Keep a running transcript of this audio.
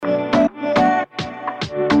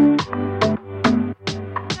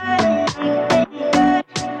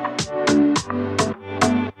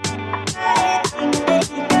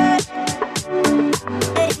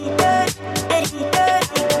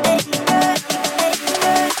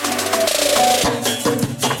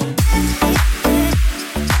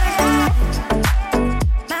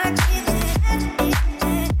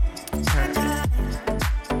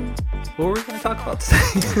about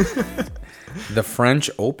today? The French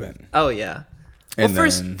Open. Oh yeah. Well,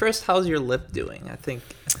 And first, how's your lip doing? I think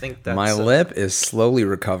that's my lip is slowly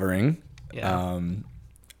recovering. Yeah.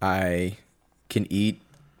 I can eat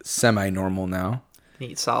semi-normal now. Can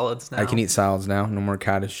eat solids now. I can eat salads now. No more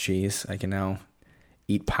cottage cheese. I can now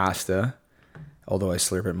eat pasta, although I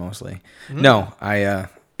slurp it mostly. No,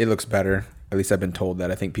 it looks better. At least I've been told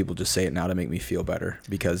that. I think people just say it now to make me feel better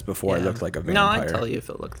because before I looked like a vampire. No, I'd tell you if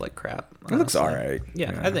it looked like crap. It looks all right.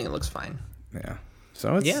 Yeah, I think it looks fine. Yeah.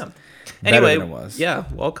 So it's Yeah. better Anyway, than it was. yeah,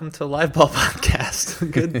 welcome to Live Ball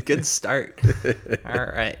Podcast. Good start. All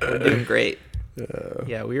right, we're doing great.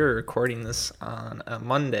 Yeah, we were recording this on a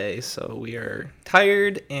Monday, so we are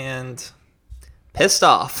tired and pissed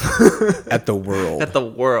off At the world. at the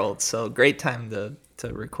world. So great time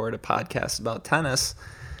to record a podcast about tennis.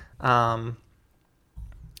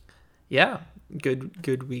 Yeah,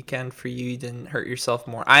 good weekend for you. You didn't hurt yourself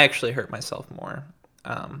more. I actually hurt myself more.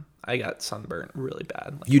 I got sunburned really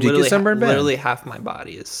bad. Like, You did get sunburned bad? Literally half my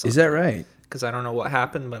body is sunburned. Is that right? Because I don't know what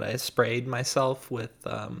happened, but I sprayed myself with,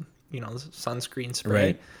 sunscreen spray.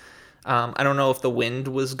 Right. I don't know if the wind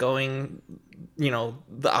was going,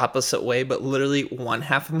 the opposite way, but literally one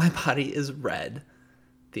half of my body is red.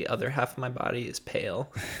 The other half of my body is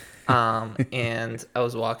pale. And I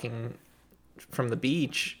was walking from the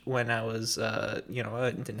beach when I was, I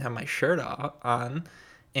didn't have my shirt on,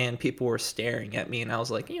 and people were staring at me, and I was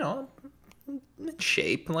like, I'm in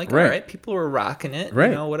shape. I'm like, Right. all right, people were rocking it,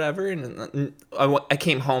 Right. whatever. And I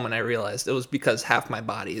came home and I realized it was because half my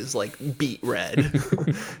body is like beet red,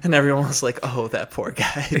 and everyone was like, "Oh, that poor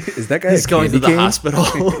guy. Is that guy He's a going to candy the cane?" hospital."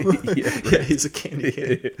 Yeah, Yeah, he's a candy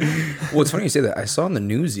cane. Well, it's funny you say that. I saw on the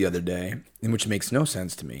news the other day, which makes no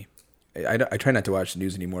sense to me. I try not to watch the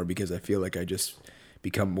news anymore because I feel like I just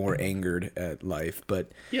become more angered at life.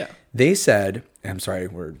 But Yeah. they said, I'm sorry,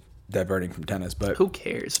 we're diverting from tennis, but Who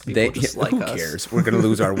cares? People just like who us. cares? We're gonna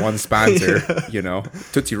lose our one sponsor,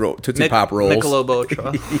 Tootsie Pop rolls. Michelob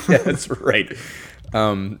Ultra. Yeah, that's right.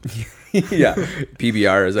 Yeah,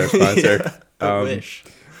 PBR is our sponsor. I wish.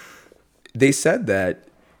 They said that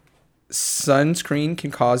sunscreen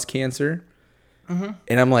can cause cancer. Mm-hmm.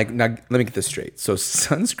 And I'm like, now let me get this straight. So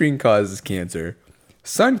sunscreen causes cancer,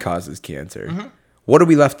 sun causes cancer. Mm-hmm. What are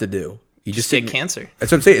we left to do? You Just get cancer.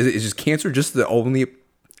 That's what I'm saying. Is just cancer just the only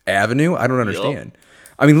avenue? I don't understand.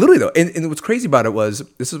 I mean, literally though. And what's crazy about it was,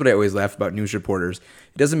 this is what I always laugh about news reporters.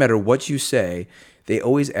 It doesn't matter what you say. They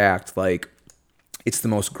always act like it's the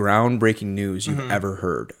most groundbreaking news you've ever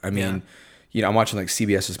heard. I mean, I'm watching like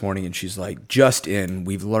CBS this morning and she's like,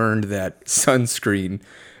 we've learned that sunscreen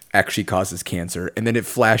actually causes cancer. And then it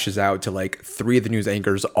flashes out to like 3 of the news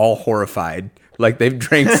anchors all horrified. Like they've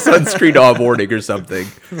drank sunscreen all morning or something.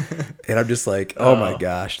 And I'm just like, oh my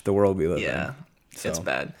gosh, the world we live in. Yeah, it's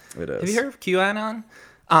bad. It is. Have you heard of QAnon?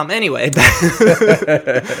 Anyway,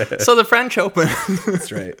 so the French Open.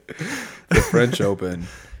 That's right. The French Open.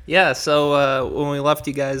 Yeah, so when we left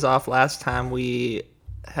you guys off last time, we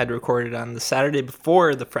had recorded on the Saturday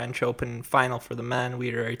before the French Open final for the men. We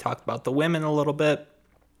had already talked about the women a little bit.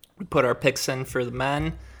 We put our picks in for the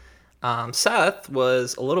men. Seth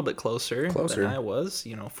was a little bit closer. Than I was.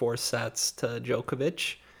 4 sets to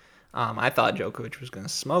Djokovic. I thought Djokovic was going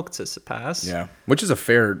to smoke Tsitsipas. Yeah, which is a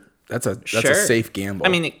safe gamble. I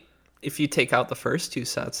mean, if you take out the first 2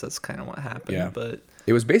 sets, that's kind of what happened. Yeah. But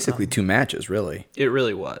it was basically 2 matches, really. it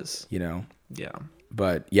really was. Yeah.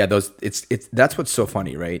 But yeah, that's what's so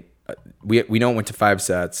funny, right? We know it went to 5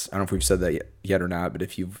 sets. I don't know if we've said that yet or not, but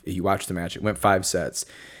if you watched the match, it went 5 sets.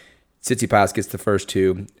 Tsitsipas gets the first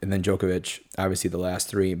 2, and then Djokovic, obviously the last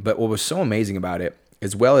 3. But what was so amazing about it,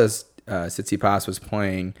 as well as Tsitsipas was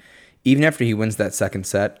playing, even after he wins that second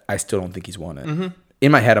set, I still don't think he's won it. Mm-hmm.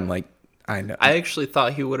 In my head, I'm like, I know. I actually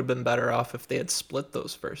thought he would have been better off if they had split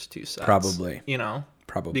those first 2 sets. Probably.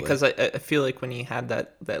 Probably. Because I feel like when he had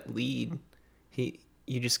that lead,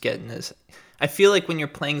 you just get in this. I feel like when you're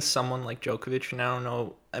playing someone like Djokovic, and I don't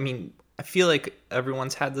know, I feel like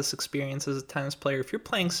everyone's had this experience as a tennis player. If you're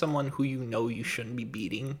playing someone who you shouldn't be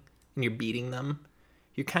beating, and you're beating them,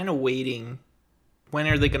 you're kind of waiting. When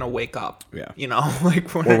are they going to wake up? Yeah. When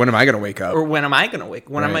am I going to wake up? Or when am I going to wake?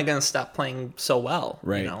 When am Right. I going to stop playing so well?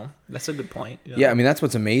 Right. That's a good point. Yeah, that's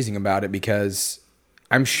what's amazing about it because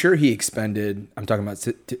I'm sure he expended, I'm talking about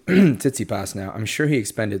Tsitsipas now, I'm sure he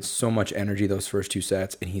expended so much energy those first 2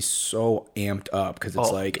 sets, and he's so amped up because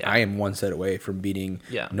it's I am 1 set away from beating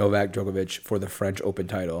Novak Djokovic for the French Open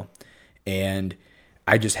title. And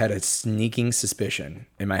I just had a sneaking suspicion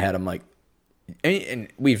in my head. I'm like, and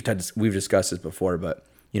we've discussed this before, but,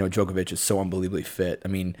 Djokovic is so unbelievably fit. I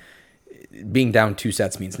mean, being down 2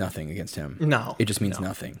 sets means nothing against him. No. It just means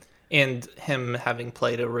nothing. And him having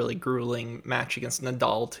played a really grueling match against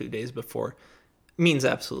Nadal 2 days before means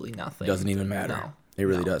absolutely nothing. Doesn't even matter. No, it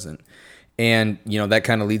really doesn't. And, that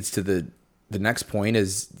kind of leads to the next point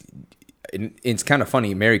is, it's kind of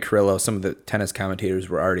funny, Mary Carrillo, some of the tennis commentators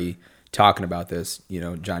were already talking about this,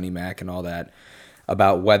 Johnny Mack and all that,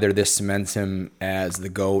 about whether this cements him as the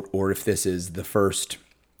GOAT or if this is the first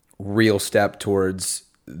real step towards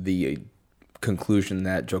the conclusion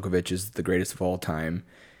that Djokovic is the greatest of all time.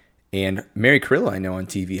 And Mary Carrillo, I know on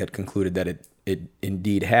TV, had concluded that it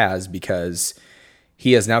indeed has, because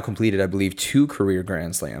he has now completed, I believe, 2 career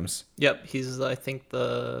Grand Slams. Yep, he's Rod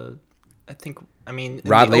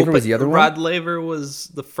Laver was the other one? Rod Laver was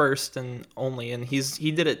the first and only, and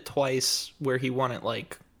he did it twice where he won it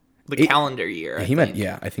like the calendar year. I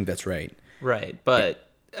think that's right. Right, but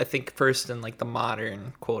I think first in like the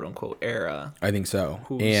modern quote unquote era. I think so.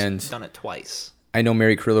 Who's done it twice. I know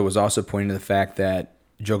Mary Carrillo was also pointing to the fact that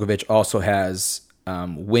Djokovic also has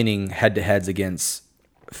winning head-to-heads against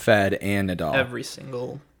Fed and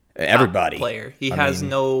Nadal. Everybody player. He has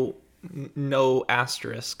no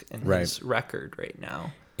asterisk in his record right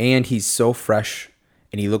now. And he's so fresh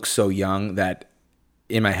and he looks so young that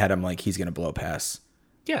in my head I'm like, he's gonna blow past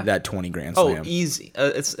that 20 Grand Slam. Oh, easy.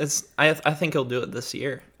 I think he'll do it this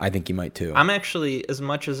year. I think he might too. I'm actually, as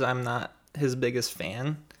much as I'm not his biggest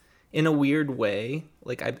fan, in a weird way,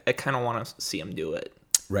 like I kind of want to see him do it.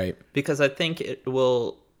 Right. Because I think it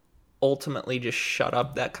will ultimately just shut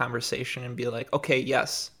up that conversation and be like, okay,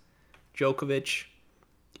 yes, Djokovic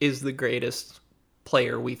is the greatest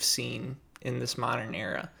player we've seen in this modern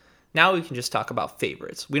era. Now we can just talk about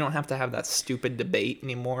favorites. We don't have to have that stupid debate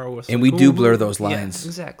anymore. And we do blur those lines. Yeah,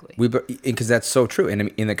 exactly. Because that's so true.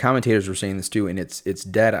 And the commentators were saying this too, and it's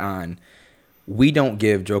dead on. We don't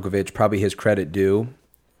give Djokovic probably his credit due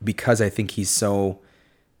because I think he's so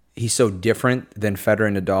different than Federer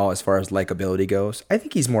and Nadal as far as likability goes. I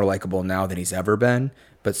think he's more likable now than he's ever been.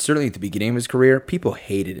 But certainly at the beginning of his career, people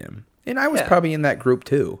hated him. And I was probably in that group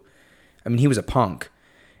too. I mean, he was a punk.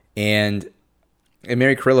 And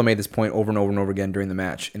Mary Carrillo made this point over and over and over again during the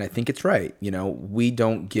match. And I think it's right. We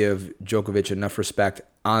don't give Djokovic enough respect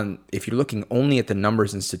if you're looking only at the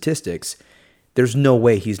numbers and statistics, there's no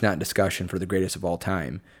way he's not in discussion for the greatest of all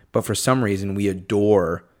time. But for some reason, we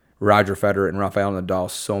adore Roger Federer and Rafael Nadal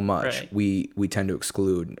so much, we tend to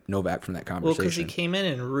exclude Novak from that conversation. Well, because he came in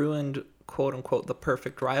and ruined, quote unquote, the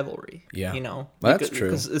perfect rivalry. Yeah. That's true.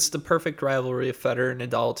 Because it's the perfect rivalry of Federer and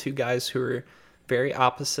Nadal, two guys who are very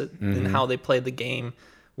opposite in how they play the game.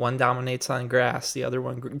 One dominates on grass, the other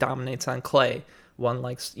one dominates on clay. One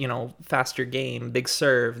likes, faster game, big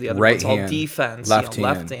serve. The other one's all defense, left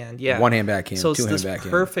hand, yeah. One hand backhand, so two hand backhand. So it's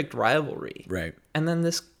this perfect rivalry. Right. And then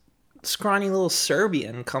this scrawny little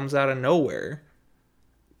Serbian comes out of nowhere.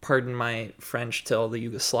 Pardon my French to all the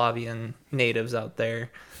Yugoslavian natives out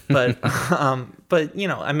there. But, I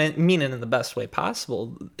mean it in the best way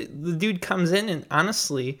possible. The dude comes in and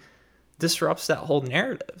honestly disrupts that whole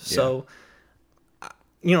narrative. Yeah. So,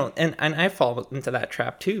 and I fall into that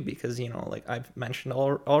trap too, because, like I've mentioned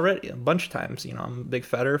already a bunch of times, I'm a big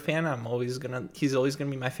Federer fan. He's always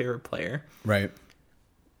going to be my favorite player. Right.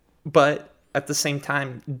 But at the same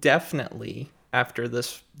time, definitely after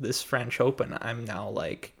this French Open, I'm now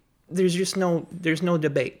like, there's no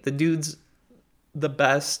debate. The dude's the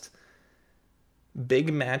best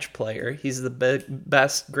big match player. He's the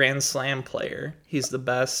best Grand Slam player. He's the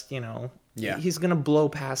best, He's going to blow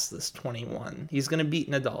past this 21. He's going to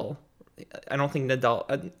beat Nadal. I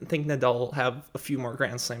think Nadal will have a few more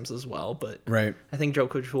Grand Slams as well, but right. I think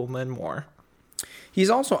Djokovic will win more. He's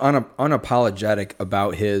also unapologetic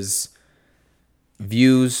about his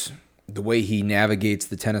views, the way he navigates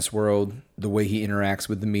the tennis world, the way he interacts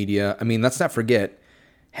with the media. I mean, let's not forget,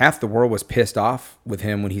 half the world was pissed off with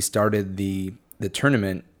him when he started the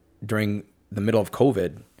tournament during the middle of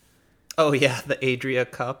COVID. Oh yeah, the Adria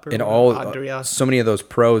Cup. So many of those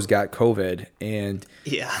pros got COVID, and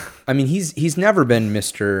yeah, I mean he's never been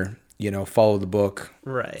Mr. Follow the book,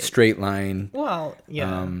 right? Straight line. Well,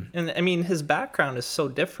 yeah, and I mean his background is so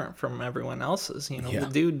different from everyone else's. The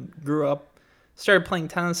dude grew up. Started playing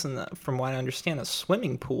tennis in from what I understand, a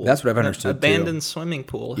swimming pool. That's what I've understood. Abandoned swimming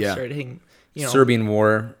pool. Yeah. Started hitting, Serbian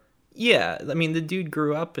War. Yeah, I mean the dude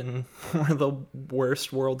grew up in one of the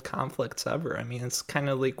worst world conflicts ever. I mean it's kind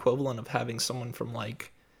of the equivalent of having someone from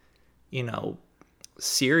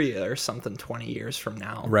Syria or something 20 years from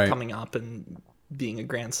now coming up and being a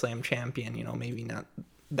Grand Slam champion. Maybe not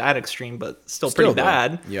that extreme, but still pretty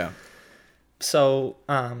bad. Yeah. So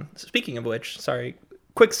speaking of which, sorry,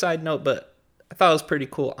 quick side note, but I thought it was pretty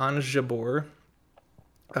cool. Ons Jabeur,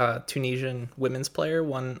 Tunisian women's player,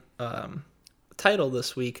 won title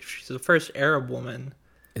this week. She's the first Arab woman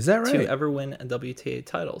Is that right? to ever win a WTA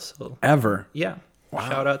title. So Ever? yeah, Wow.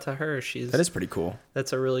 shout out to her. That is pretty cool.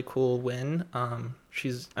 That's a really cool win.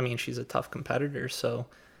 She's a tough competitor, so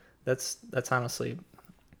that's honestly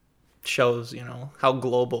shows, how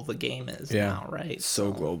global the game is now, right?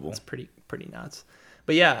 So global. It's pretty nuts.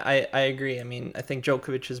 But yeah, I agree. I mean, I think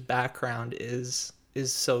Djokovic's background is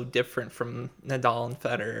so different from Nadal and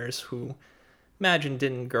Federer's, who imagine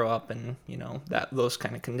didn't grow up in, those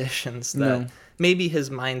kind of conditions, that maybe his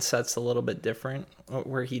mindset's a little bit different,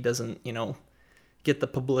 where he doesn't, get the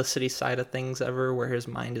publicity side of things ever, where his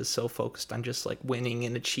mind is so focused on just like winning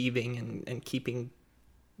and achieving and keeping,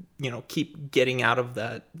 keep getting out of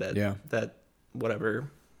that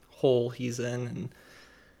whatever hole he's in.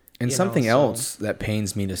 And something else that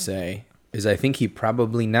pains me to say is I think he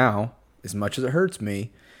probably now, as much as it hurts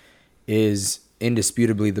me, is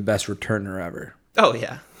indisputably the best returner ever. Oh,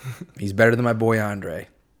 yeah. He's better than my boy Andre.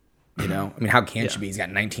 I mean, how can't you be? He's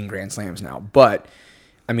got 19 Grand Slams now. But,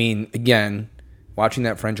 I mean, again, watching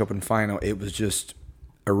that French Open final, it was just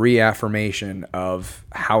a reaffirmation of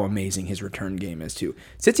how amazing his return game is, too.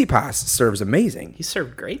 Tsitsipas serves amazing. He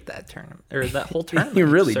served great that tournament, or that whole tournament. He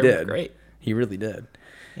really did. Great. He really did.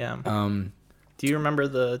 Yeah. Do you remember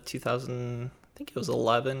the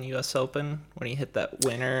 2011 U.S. Open when he hit that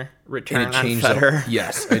winner return on Federer?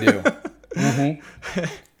 Yes, I do. Mm-hmm.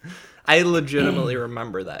 I legitimately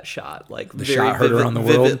remember that shot, like the shot heard around the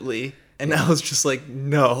world, vividly, and I was just like,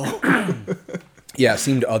 no. Yeah, it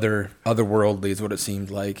seemed otherworldly is what it seemed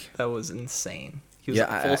like. That was insane. He was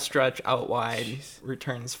full stretch out wide,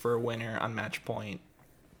 returns for a winner on match point,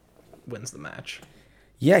 wins the match.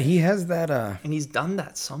 Yeah, he has that. And he's done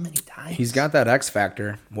that so many times. He's got that X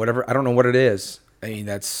factor. Whatever, I don't know what it is. I mean,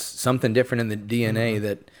 that's something different in the DNA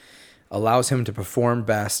that allows him to perform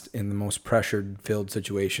best in the most pressured-filled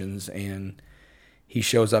situations, and he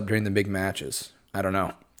shows up during the big matches. I don't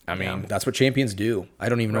know. I mean, that's what champions do. I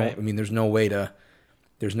don't even know. I mean, there's no way to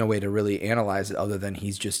really analyze it other than he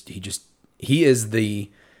is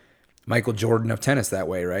the Michael Jordan of tennis that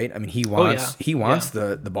way, right? I mean, he wants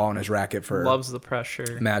the ball in his racket for loves the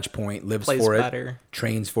pressure, match point, lives plays for it, better.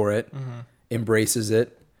 Trains for it, embraces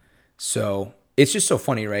it. So it's just so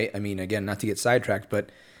funny, right? I mean, again, not to get sidetracked, but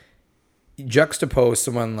juxtapose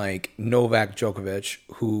someone like Novak Djokovic,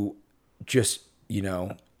 who just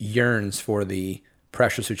yearns for the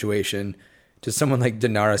pressure situation, to someone like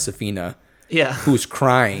Dinara Safina, who's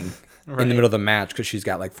crying. In the middle of the match because she's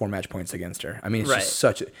got like 4 match points against her. I mean, it's just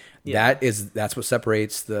such a that's what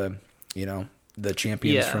separates the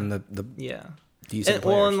champions from the decent players.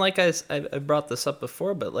 Well, and like I brought this up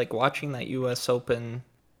before, but like watching that U.S. Open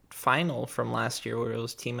final from last year where it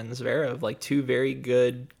was Thiem and Zverev, like 2 very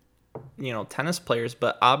good tennis players,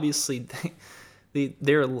 but obviously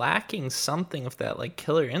they're lacking something of that like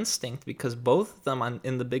killer instinct, because both of them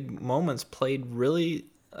in the big moments played really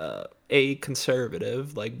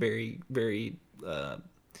conservative, like very, very,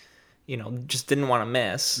 just didn't want to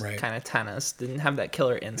miss kind of tennis, didn't have that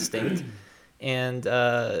killer instinct, and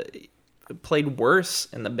played worse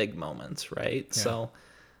in the big moments, right?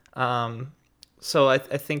 Yeah. So I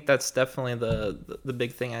think that's definitely the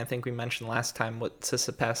big thing. I think we mentioned last time what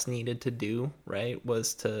Tsitsipas needed to do, right,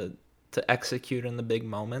 was to execute in the big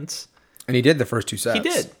moments. And he did the first 2 sets. He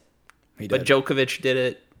did. But Djokovic did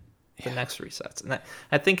it the next 3 sets. And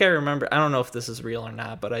I think I remember, I don't know if this is real or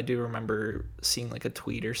not, but I do remember seeing like a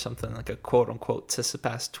tweet or something, like a quote-unquote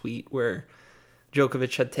Tsitsipas tweet, where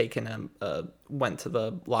Djokovic had went to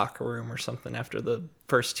the locker room or something after the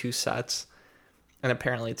first 2 sets. And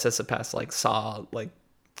apparently Tsitsipas like saw like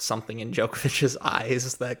something in Djokovic's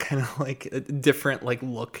eyes, that kind of like a different like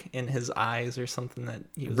look in his eyes or something, that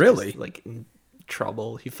he was just, like in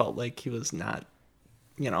trouble. He felt like he was not,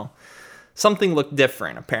 something looked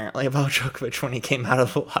different apparently about Djokovic when he came out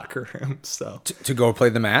of the locker room. So to go play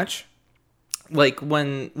the match, like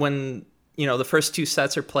when the first 2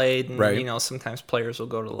 sets are played, and sometimes players will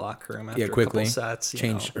go to the locker room after quickly, a couple sets,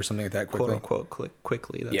 change or something like that, quickly. quote unquote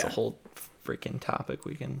quickly. That's a whole freaking topic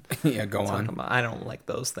we can go on about. I don't like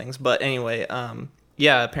those things, but anyway,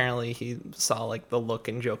 apparently he saw like the look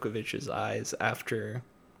in Djokovic's eyes after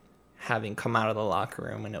having come out of the locker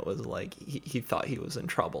room, and it was like he thought he was in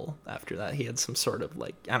trouble after that. He had some sort of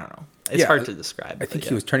like, I don't know, it's hard to describe. I think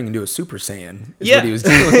he was turning into a Super Saiyan is what he was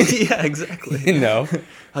doing. Yeah, exactly.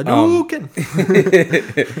 Hadouken.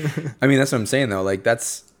 I mean, that's what I'm saying though, like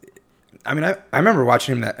I remember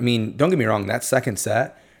watching him don't get me wrong, that second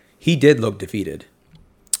set he did look defeated.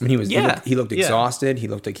 I mean, he looked exhausted. He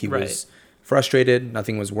looked like he was frustrated.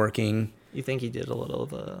 Nothing was working. You think he did a little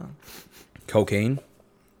of cocaine?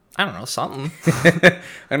 I don't know, something.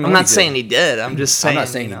 I'm I'm not saying he did. I'm just saying. I'm not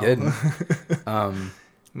saying he didn't.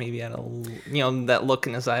 Maybe had that look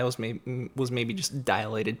in his eye was maybe just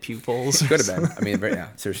dilated pupils. Could have been. I mean, yeah,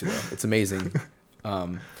 seriously though, it's amazing.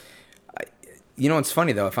 It's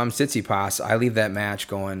funny though. If I'm Tsitsipas, I leave that match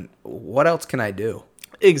going, what else can I do?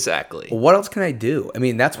 Exactly. What else can I do? I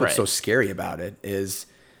mean, that's what's Right. so scary about it is,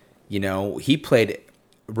 he played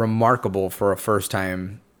remarkable for a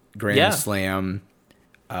first-time Grand Slam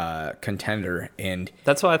contender, and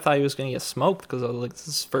That's why I thought he was going to get smoked, because I was like, this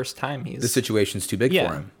is his first time the situation's too big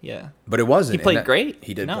for him. Yeah. But it wasn't. He played great.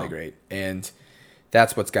 He did No. play great, and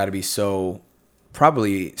that's what's got to be so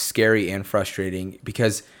probably scary and frustrating,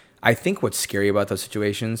 because I think what's scary about those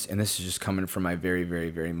situations, and this is just coming from my very,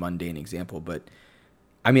 very, very mundane example, but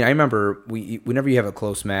I mean, I remember whenever you have a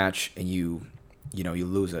close match and you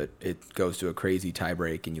lose it, it goes to a crazy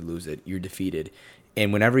tiebreak and you lose it, you're defeated.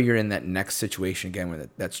 And whenever you're in that next situation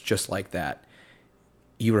again, that's just like that,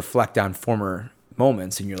 you reflect on former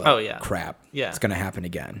moments and you're like, Oh, yeah. crap, Yeah. it's going to happen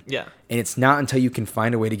again. Yeah. And it's not until you can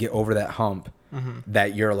find a way to get over that hump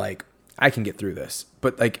that you're like, I can get through this.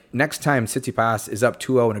 But like next time Tsitsipas is up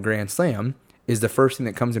 2-0 in a Grand Slam, is the first thing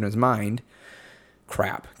that comes in his mind,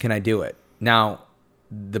 crap, can I do it? Now,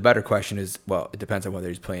 the better question is, well, it depends on whether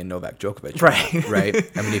he's playing Novak Djokovic. Right.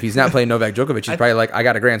 Right? I mean, if he's not playing Novak Djokovic, he's probably like, I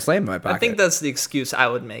got a Grand Slam in my pocket. I think that's the excuse I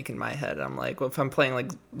would make in my head. I'm like, well, if I'm playing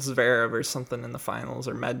like Zverev or something in the finals,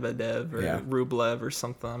 or Medvedev or Rublev or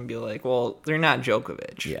something, I'd be like, well, they're not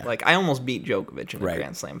Djokovic. Yeah. Like, I almost beat Djokovic in the Right.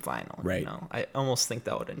 Grand Slam final. Right. I almost think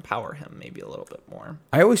that would empower him maybe a little bit more.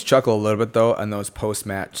 I always chuckle a little bit though on those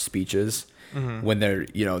post-match speeches when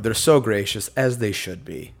they're so gracious, as they should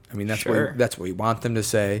be. I mean, that's Sure. what we want them to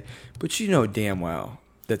say, but damn well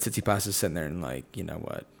that Tsitsipas is sitting there and like, you know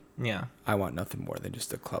what? Yeah. I want nothing more than just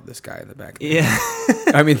to club this guy in the back. Yeah.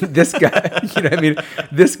 I mean, this guy,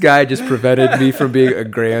 this guy just prevented me from being a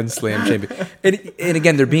Grand Slam champion. And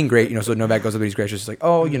again, they're being great, so Novak goes up and he's gracious. He's like,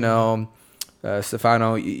 oh,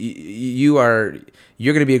 Stefano,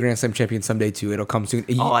 you're going to be a Grand Slam champion someday too. It'll come soon.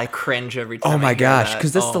 Oh, I cringe every time. Oh my I hear gosh, that.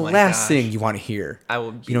 because that's Oh the my last gosh. thing you want to hear. I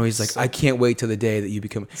would be he's like, so- I can't wait till the day that you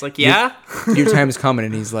become. It's like, yeah, your time is coming,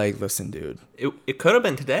 and he's like, listen, dude, it could have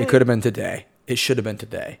been today. it could have been today. It should have been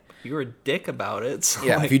today. You were a dick about it. So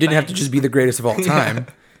Yeah, like, if you didn't have to thanks. just be the greatest of all time,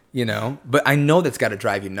 But I know that's got to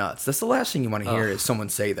drive you nuts. That's the last thing you want to hear is someone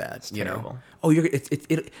say that. terrible. Oh,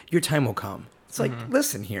 your time will come. It's like,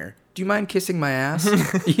 listen here. Do you mind kissing my ass?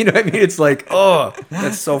 You know what I mean? It's like, oh,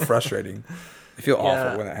 that's so frustrating. I feel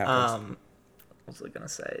awful when that happens. What was I gonna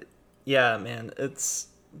say? Yeah, man, it's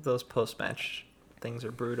those post-match things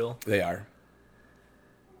are brutal. They are.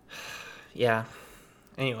 Yeah.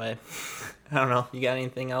 Anyway, I don't know. You got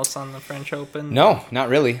anything else on the French Open? No, not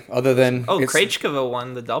really. Other than Krejcikova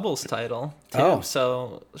won the doubles title too. Oh.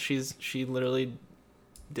 So she literally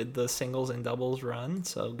did the singles and doubles run.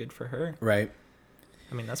 So good for her. right.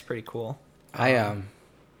 I mean, that's pretty cool.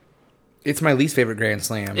 It's my least favorite Grand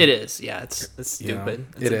Slam. It is. Yeah, it's You know, stupid.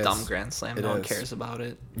 It's it a is. dumb Grand Slam. It No one is. cares about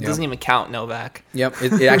it. It Yep. doesn't even count Novak. Yep.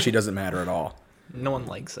 It actually doesn't matter at all. No one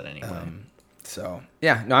likes it anyway. So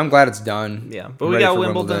yeah, no, I'm glad it's done. Yeah, but I'm we ready got for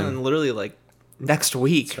Wimbledon and literally like next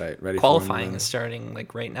week. That's right, ready for Qualifying Wimbledon. is starting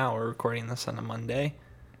like right now. We're recording this on a Monday.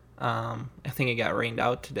 I think it got rained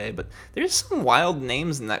out today, but there's some wild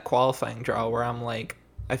names in that qualifying draw where I'm like,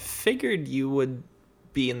 I figured you would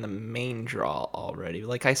be in the main draw already.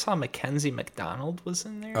 Like I saw Mackenzie McDonald was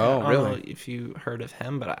in there. Oh, I don't really? know if you heard of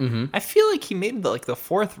him, but I feel like he made the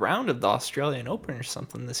fourth round of the Australian Open or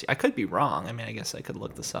something this year. I could be wrong. I mean, I guess I could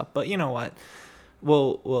look this up, but you know what?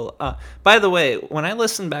 We'll by the way, when I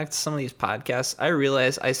listen back to some of these podcasts, I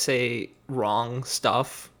realize I say wrong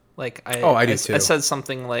stuff. Like I do too. I said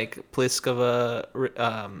something like Pliskova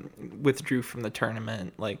withdrew from the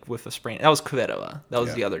tournament like with a sprain. That was Kvitova. That was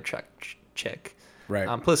Yeah. the other Czech chick. Right.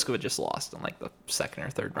 Pliskova just lost in like the second or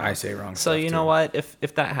third round. I say wrong So stuff, you know too. what?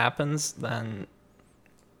 If that happens, then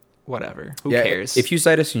whatever. Who Yeah, cares? If you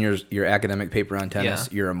cite us in your academic paper on tennis,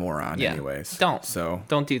 Yeah. you're a moron yeah, anyways. don't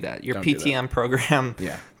do that. Your don't do PTM program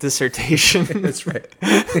Yeah. dissertation. That's right.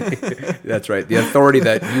 That's right. The authority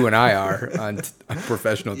that you and I are on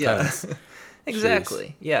professional Yeah. tennis.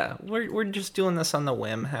 Exactly. Yeah, we're just doing this on the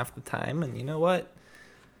whim half the time, and you know what?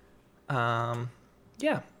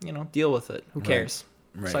 Yeah, deal with it. Who cares?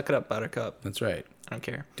 Right. Suck it up, Buttercup. That's right. I don't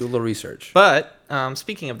care. Do a little research. But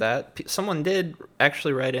speaking of that, someone did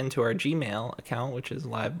actually write into our Gmail account, which is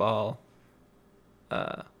liveball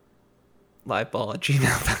at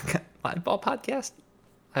gmail.com. Liveball podcast?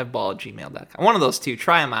 Liveball at gmail.com. One of those two.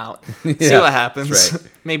 Try them out. See Yeah, what happens. that's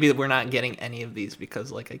right. Maybe we're not getting any of these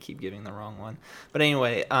because I keep giving the wrong one. But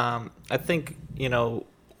anyway, I think,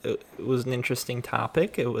 it was an interesting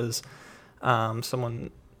topic. It was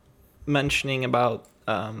someone mentioning about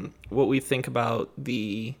what we think about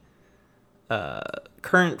the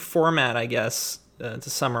current format, I guess, to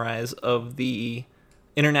summarize, of the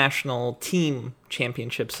international team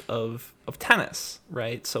championships of tennis,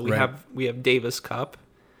 right? So we have Davis Cup,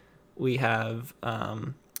 we have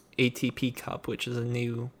ATP Cup, which is a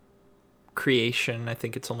new creation. I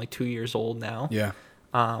think it's only 2 years old now. Yeah.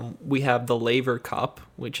 We have the Laver Cup,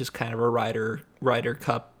 which is kind of a Ryder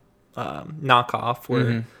Cup knockoff,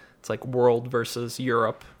 where it's like world versus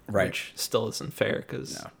Europe, which still isn't fair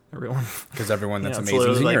because everyone that's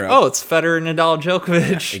amazing is in like, Europe. oh, it's Federer, Nadal,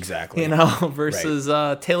 Djokovic, exactly. Versus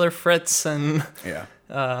Taylor Fritz and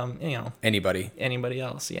anybody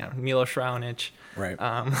else, Milos Raonic, right.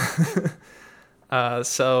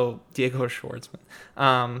 So Diego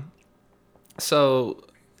Schwartzman, so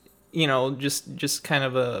just kind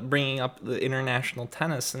of bringing up the international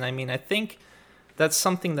tennis, and I mean, I think that's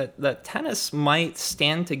something that tennis might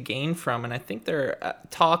stand to gain from, and I think there are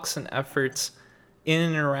talks and efforts in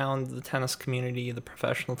and around the tennis community, the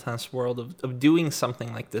professional tennis world, of doing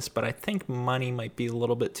something like this, but I think money might be a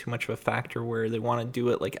little bit too much of a factor where they want to do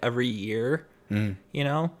it like every year,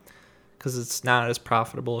 because it's not as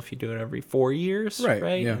profitable if you do it every 4 years,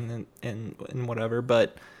 right? Yeah. And whatever,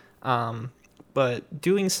 but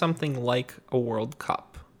doing something like a World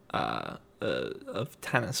Cup of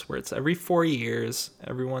tennis, where it's every 4 years,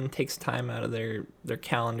 everyone takes time out of their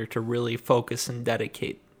calendar to really focus and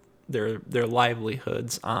dedicate their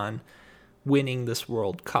livelihoods on winning this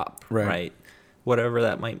World Cup, right? Whatever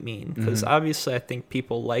that might mean. Because obviously I think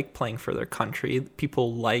people like playing for their country.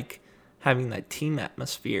 People like having that team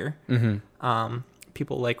atmosphere.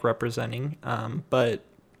 People like representing. But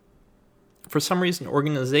for some reason,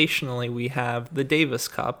 organizationally, we have the Davis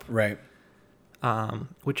Cup, right?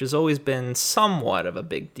 Which has always been somewhat of a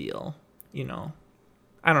big deal,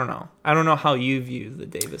 I don't know. I don't know how you view the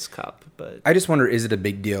Davis Cup, but I just wonder, is it a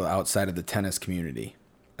big deal outside of the tennis community?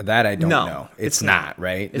 That I don't know. It's not,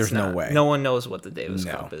 right? There's no way. No one knows what the Davis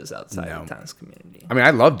Cup is outside of the tennis community. I mean,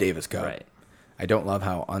 I love Davis Cup. Right. I don't love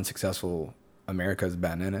how unsuccessful America's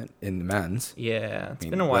been in it, in the men's. Yeah, it's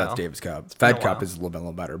been a while. That's Davis Cup. Fed Cup is a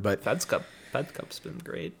little better, but Fed Cup's been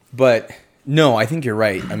great. But no, I think you're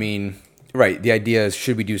right. I mean, right. The idea is,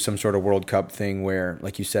 should we do some sort of World Cup thing where,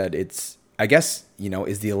 like you said, it's, I guess,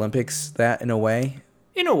 is the Olympics that in a way?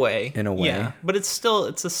 In a way. Yeah. But it's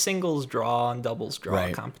a singles draw and doubles draw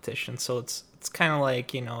competition. So it's kind of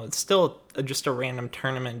like, it's still just a random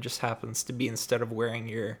tournament. It just happens to be, instead of wearing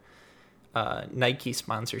your Nike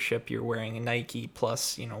sponsorship, you're wearing a Nike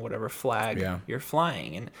plus, whatever flag you're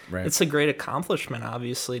flying. And it's a great accomplishment,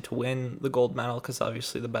 obviously, to win the gold medal, because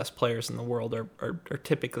obviously the best players in the world are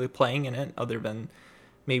typically playing in it, other than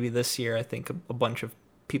maybe this year. I think a bunch of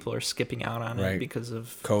people are skipping out on it because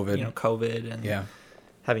of COVID and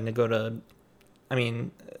having to go to,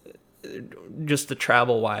 just the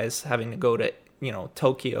travel wise, having to go to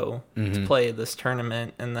Tokyo to play this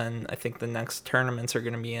tournament, and then I think the next tournaments are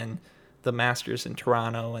going to be in the Masters in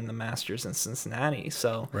Toronto and the Masters in Cincinnati.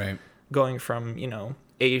 So going from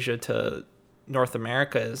Asia to North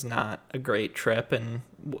America is not a great trip, and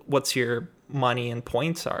what's your money and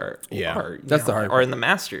points are that's the hard part. Are in the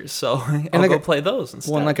Masters, so I'll go play those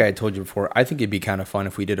instead. Well, and like I told you before, I think it'd be kind of fun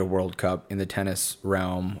if we did a World Cup in the tennis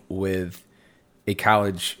realm with a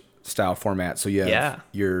college style format. So you have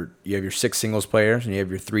your 6 singles players and you have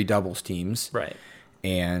your 3 doubles teams, right?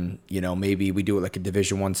 And maybe we do it like a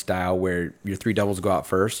Division I style, where your 3 doubles go out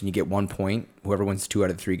first and you get 1 point. Whoever wins 2 out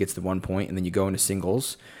of 3 gets the 1 point, and then you go into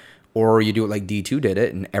singles. Or you do it like D2 did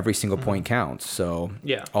it, and every single point counts. So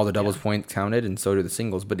all the doubles points counted, and so do the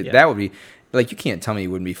singles. But that would be, like, you can't tell me it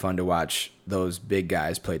wouldn't be fun to watch those big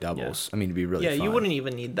guys play doubles. I mean, it'd be really fun. Yeah, you wouldn't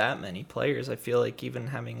even need that many players. I feel like even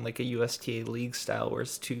having like a USTA league style where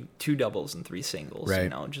it's two doubles and 3 singles,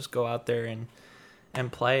 just go out there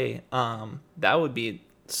and play. That would be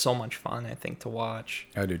so much fun, I think, to watch.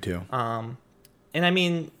 I do too. And I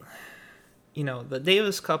mean, the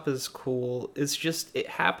Davis Cup is cool. It's just, it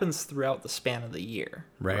happens throughout the span of the year,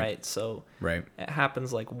 right? So it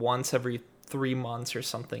happens like once every 3 months or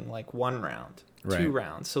something, like 1 round, 2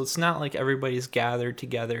 rounds. So it's not like everybody's gathered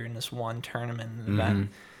together in this one tournament event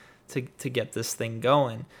to get this thing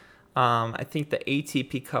going. I think the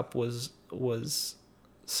ATP Cup was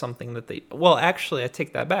something that actually I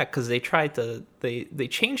take that back, because they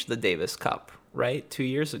changed the Davis Cup, right, 2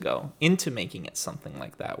 years ago, into making it something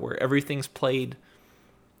like that, where everything's played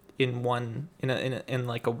in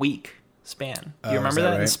like a week span. Do you remember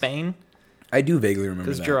that in Spain? I do vaguely remember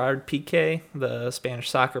because that. Gerard Piqué, the Spanish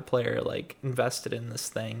soccer player, like invested in this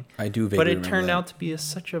thing. I do vaguely But it remember turned that. out to be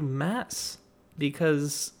such a mess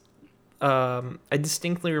because I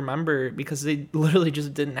distinctly remember because they literally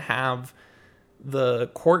just didn't have the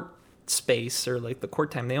court space or like the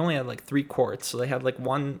court time. They only had like 3 courts, so they had like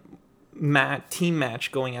one team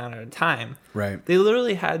match going on at a time. Right. They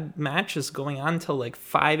literally had matches going on till like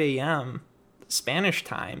 5 a.m. Spanish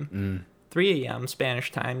time, 3 a.m.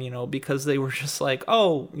 Spanish time, because they were just like,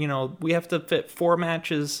 oh, we have to fit 4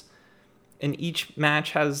 matches, and each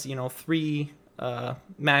match has, 3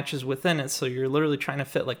 matches within it. So you're literally trying to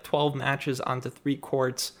fit like 12 matches onto 3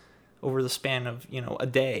 courts over the span of, a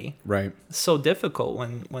day. Right. It's so difficult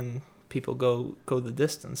when people go the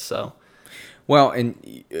distance. So, Well,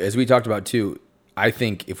 and as we talked about too, I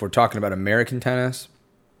think if we're talking about American tennis,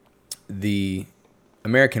 the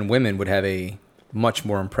American women would have a much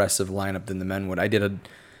more impressive lineup than the men would. I did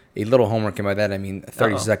a little homework, and by that I mean a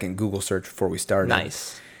 30-second Google search before we started.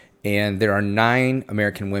 nice. And there are 9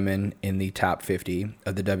 American women in the top 50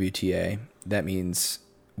 of the WTA. That means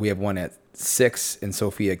we have one at 6 in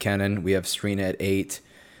Sophia Kenin. We have Serena at 8,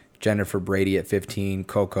 Jennifer Brady at 15,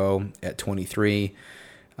 Coco at 23,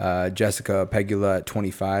 Jessica Pegula at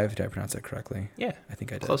 25. Did I pronounce that correctly? Yeah. I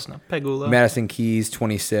think I did. Close enough. Pegula. Madison Keys,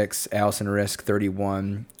 26, Allison Risk,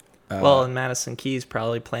 31. And Madison Keys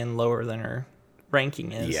probably playing lower than her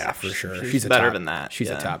ranking is. Yeah, for sure. She's better than that. She's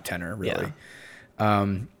yeah. a top tenor, really.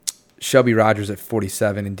 Yeah. Shelby Rogers at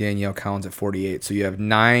 47 and Danielle Collins at 48. So you have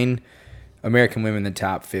 9 American women in the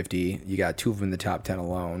top 50. You got 2 of them in the top 10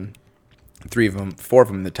 alone. 4 of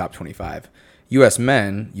them in the top 25. U.S.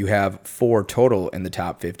 men, you have 4 total in the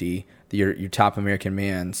top 50. Your top American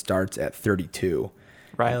man starts at 32.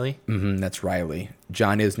 Riley. That's Riley.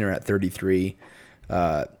 John Isner at 33.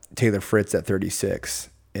 Taylor Fritz at 36.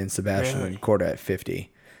 And Sebastian Corda at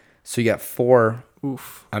 50. So you got 4.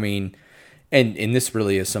 Oof. I mean, and this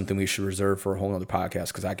really is something we should reserve for a whole other podcast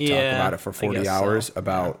because I could talk about it for 40 hours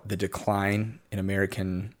about the decline in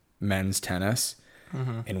American men's tennis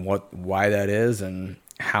and why that is and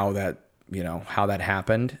how that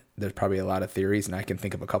happened. There's probably a lot of theories, and I can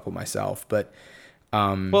think of a couple myself. But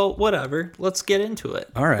well, whatever. Let's get into it.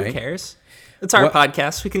 All right. Who cares? It's our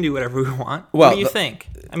podcast. We can do whatever we want. Well, what do you think?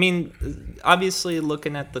 I mean, obviously,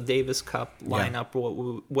 looking at the Davis Cup lineup,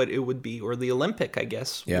 what it would be, or the Olympic, I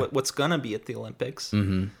guess, what's going to be at the Olympics.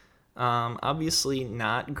 Obviously,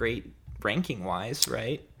 not great ranking-wise,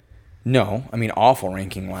 right? No, I mean, awful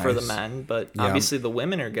ranking-wise. For the men, but obviously the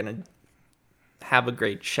women are going to have a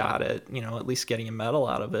great shot at, at least getting a medal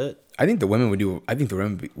out of it. I think the women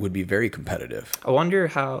would be very competitive. I wonder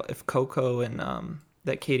if Coco and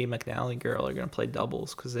that Katie McNally girl are going to play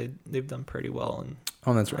doubles because they've done pretty well.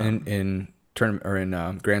 That's right. In tournament or in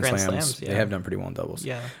Grand Slams, they have done pretty well in doubles.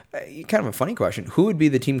 Yeah. Kind of a funny question. Who would be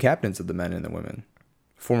the team captains of the men and the women?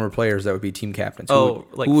 Former players that would be team captains.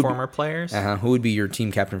 Former players? Who would be your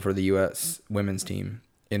team captain for the U.S. women's team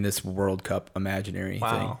in this World Cup imaginary thing?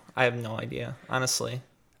 Wow. I have no idea, honestly.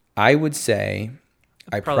 I would say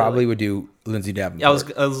I probably would do Lindsay Davenport.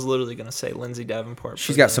 Yeah, I was literally going to say Lindsay Davenport.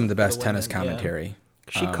 She's got some of the best tennis commentary. Yeah.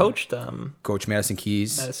 She coached Coach Madison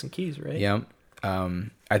Keys. Madison Keys, right? Yeah.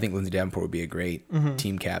 I think Lindsay Davenport would be a great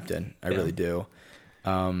team captain. I really do.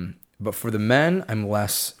 But for the men, I'm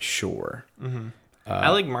less sure. I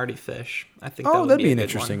like Marty Fish. I think that'd be an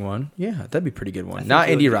interesting one. Yeah, that'd be a pretty good one. Not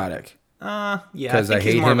Andy Roddick. Yeah. Because I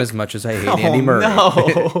hate him as much as I hate Andy Murray.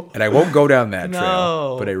 No. And I won't go down that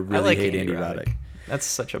trail. But I really hate Andy Roddick. That's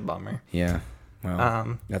such a bummer. Yeah.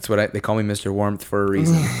 Well, that's what they call me Mr. Warmth for a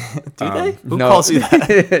reason. Do they? Who calls you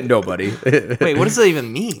that? Nobody. Wait, what does that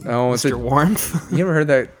even mean? Oh, Mr. Warmth? You ever heard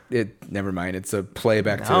that? Never mind. It's a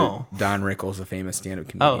playback to Don Rickles, a famous stand-up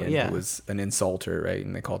comedian who was an insulter, right?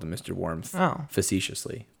 And they called him Mr. Warmth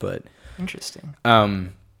facetiously. But interesting. I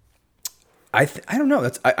don't know.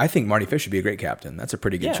 I think Marty Fish would be a great captain. That's a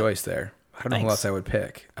pretty good choice there. I don't know who else I would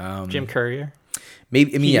pick. Jim Courier.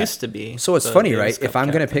 Maybe. I mean, he used to be. So it's funny, right? If I'm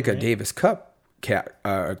going to pick a Davis Cup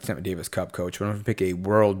Davis Cup coach, when I pick a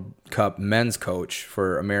World Cup men's coach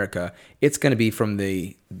for America, it's going to be from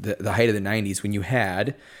the height of the 90s when you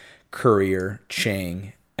had Courier,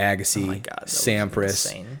 Chang, Agassi,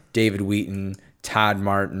 Sampras, David Wheaton, Todd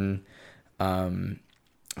Martin. Who am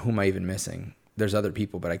I even missing? There's other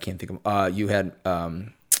people, but I can't think of. You had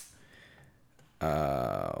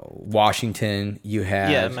Washington. You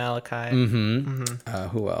had Malachi.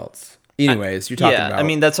 Who else? Anyways, you're talking about... I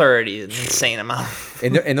mean, that's already an insane amount.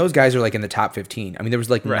 and those guys are like in the top 15. I mean, there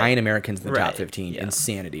was like 9 Americans in the top 15. Yeah.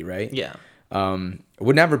 Insanity, right? Yeah. I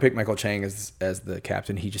would never pick Michael Chang as the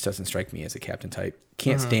captain. He just doesn't strike me as a captain type.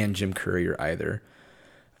 Can't stand Jim Courier either.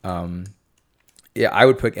 Yeah, I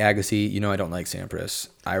would pick Agassi. You know, I don't like Sampras.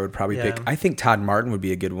 I would probably pick. I think Todd Martin would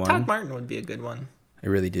be a good one. Todd Martin would be a good one. I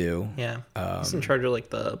really do. Yeah, he's in charge of like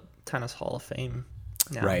the Tennis Hall of Fame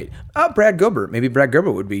now. Right. Brad Gilbert. Maybe Brad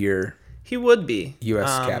Gilbert would be your. He would be U.S.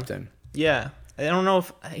 captain. Yeah, I don't know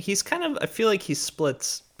if he's kind of. I feel like he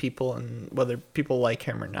splits people and whether people like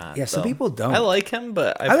him or not. Yeah, some people don't. I like him,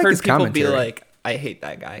 but I've heard people be like, "I hate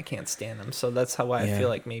that guy. I can't stand him." So that's how I feel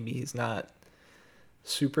like maybe he's not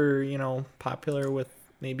super, popular with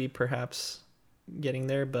maybe perhaps getting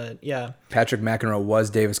there. But yeah, Patrick McEnroe was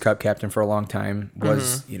Davis Cup captain for a long time.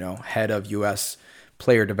 Was head of U.S.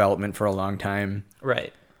 player development for a long time.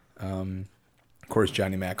 Right. Of course,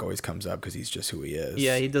 Johnny Mac always comes up because he's just who he is.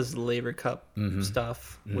 Yeah, he does the Laver Cup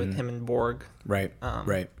stuff with him and Borg. Right.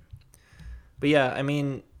 Right. But yeah, I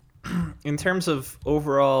mean, in terms of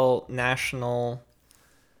overall national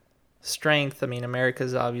strength, I mean,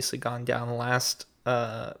 America's obviously gone down. The last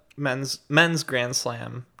men's Grand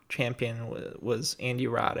Slam champion was Andy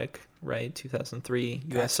Roddick, right? 2003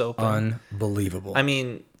 U.S. Open. Unbelievable. I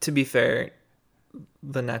mean, to be fair,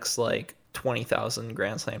 the next 20,000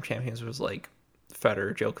 Grand Slam champions was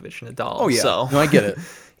Federer, Djokovic, Nadal. Oh yeah, so, no, I get it.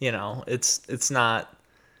 It's not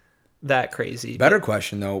that crazy. Better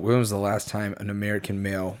question though: when was the last time an American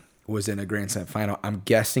male was in a Grand Slam final? I'm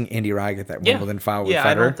guessing Andy Roddick at that Wimbledon final with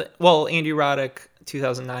Federer. Andy Roddick,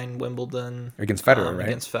 2009 Wimbledon against Federer, right?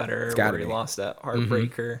 Against Federer, where he lost that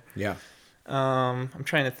heartbreaker. Yeah. I'm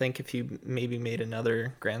trying to think if he maybe made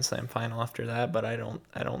another Grand Slam final after that, but I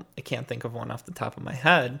can't think of one off the top of my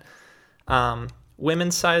head.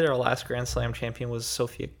 Women's side, our last Grand Slam champion was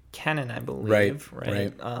Sophia Kenin, I believe.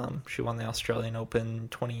 Right. She won the Australian Open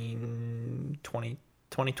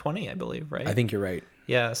 2020, I believe, right? I think you're right.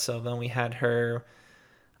 Yeah, so then we had her.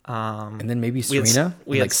 And then maybe Serena,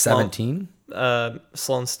 we had 17.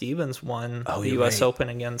 Sloane Stephens won the U.S. Open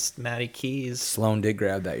against Maddie Keys. Sloane did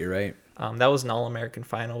grab that, you're right. That was an All-American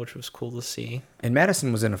final, which was cool to see. And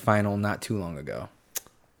Madison was in a final not too long ago.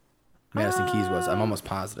 Madison Keys was. I'm almost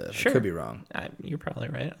positive. Sure. I could be wrong. You're probably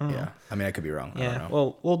right. I don't know. I mean, I could be wrong. Yeah. I don't know.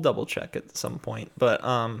 Well, we'll double check at some point. But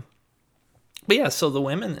yeah. So the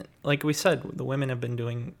women, like we said, the women have been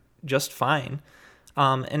doing just fine,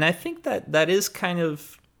 and I think that is kind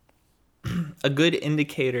of a good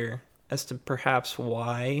indicator as to perhaps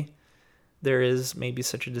why there is maybe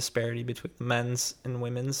such a disparity between the men's and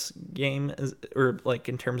women's game, or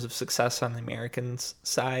in terms of success on the Americans'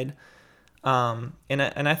 side. And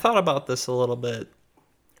I thought about this a little bit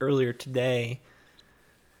earlier today.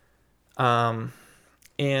 And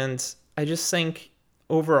I just think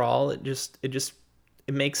overall it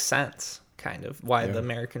makes sense kind of why the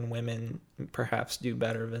American women perhaps do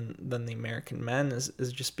better than the American men is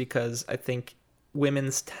just because I think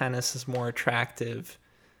women's tennis is more attractive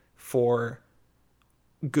for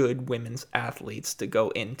good women's athletes to go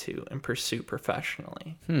into and pursue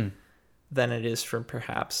professionally than it is for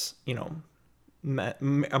perhaps,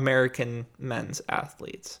 American men's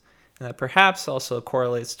athletes. And that perhaps also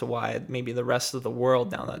correlates to why maybe the rest of the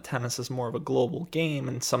world, now that tennis is more of a global game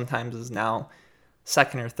and sometimes is now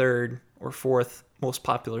second or third or fourth most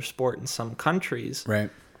popular sport in some countries. Right.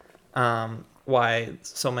 Why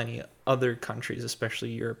so many other countries,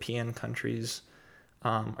 especially European countries,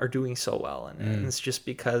 are doing so well. And it's just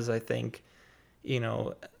because I think,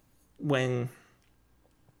 when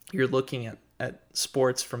you're looking at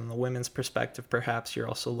sports from the women's perspective, perhaps you're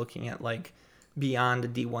also looking at beyond a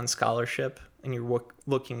D1 scholarship, and you're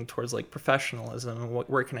looking towards professionalism and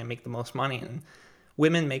where can I make the most money. And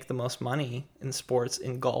women make the most money in sports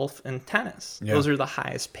in golf and tennis. Yeah. Those are the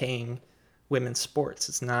highest paying women's sports.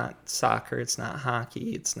 It's not soccer, it's not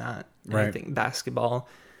hockey, it's not anything, basketball,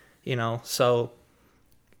 so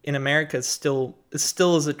in America it's still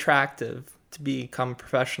as attractive to become a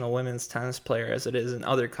professional women's tennis player as it is in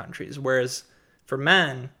other countries. Whereas for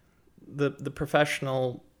men, the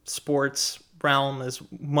professional sports realm is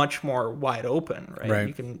much more wide open, right?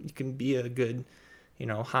 You can be a good,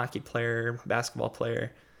 hockey player, basketball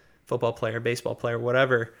player, football player, baseball player,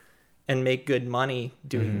 whatever, and make good money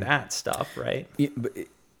doing that stuff, right? Yeah,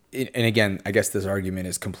 and again, I guess this argument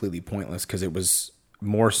is completely pointless because it was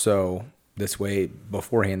more so this way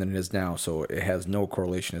beforehand than it is now, so it has no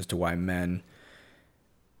correlation as to why men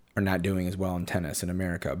are not doing as well in tennis in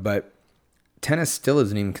America. But tennis still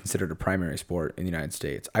isn't even considered a primary sport in the United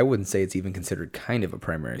States. I wouldn't say it's even considered kind of a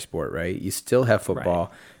primary sport, right? You still have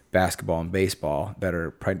football, basketball, and baseball that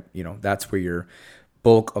are, that's where your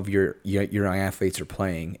bulk of your athletes are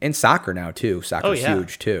playing. And soccer now too. Soccer's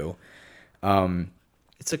huge too.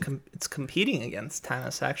 It's competing against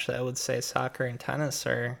tennis. Actually, I would say soccer and tennis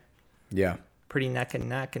are pretty neck and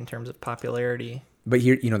neck in terms of popularity. But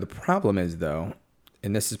here, the problem is though,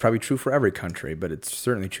 and this is probably true for every country, but it's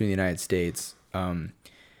certainly true in the United States.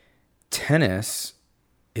 Tennis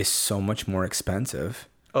is so much more expensive.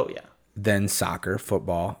 Oh yeah. Than soccer,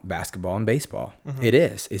 football, basketball, and baseball. It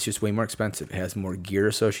is. It's just way more expensive. It has more gear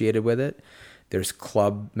associated with it. There's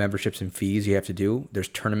club memberships and fees you have to do. There's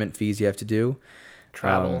tournament fees you have to do.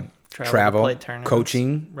 Travel, to play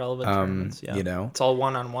coaching, relevant tournaments. Yeah. You know, it's all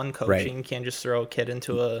one-on-one coaching. Right. You can't just throw a kid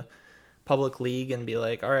into a public league and be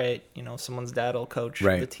like, all right, someone's dad will coach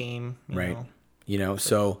the team. You know.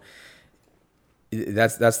 So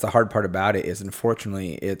that's the hard part about it is,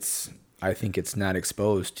 unfortunately, I think it's not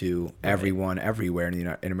exposed to everyone everywhere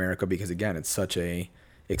in America because, again, it's such a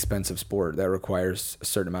expensive sport that requires a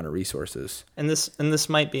certain amount of resources. And this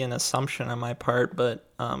might be an assumption on my part, but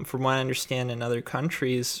from what I understand in other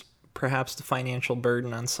countries, perhaps the financial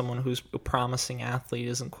burden on someone who's a promising athlete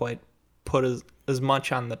isn't quite put as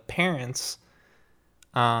much on the parents,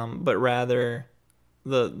 but rather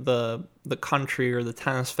the country or the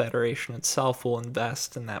tennis federation itself will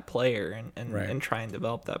invest in that player and try and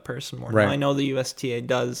develop that person more. Right. Now, I know the USTA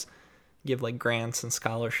does give like grants and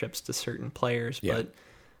scholarships to certain players, but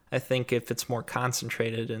I think if it's more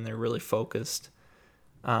concentrated and they're really focused,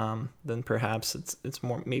 then perhaps it's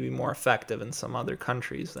maybe more effective in some other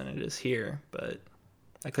countries than it is here. But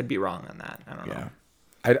I could be wrong on that. I don't know.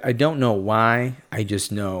 I don't know why. I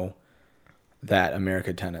just know that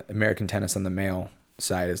American tennis on the male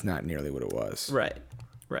side is not nearly what it was. Right.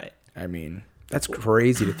 I mean, that's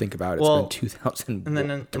crazy to think about. It's been 2000. And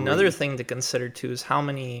then another thing to consider too is how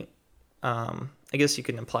many. I guess you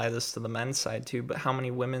can apply this to the men's side too, but how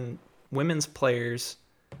many women's players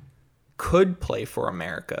could play for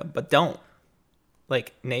America but don't?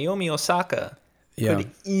 Like Naomi Osaka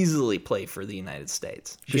could easily play for the United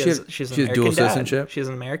States. She has dual citizenship. She has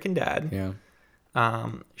an American dad. Yeah.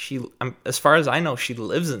 As far as I know, she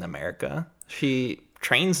lives in America. She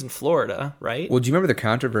trains in Florida, right? Well, do you remember the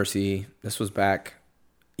controversy? This was back,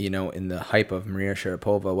 in the hype of Maria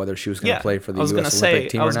Sharapova, whether she was going to play for the U.S. Olympic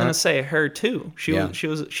team or not. I was going to say her too.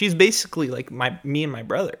 She's basically like me and my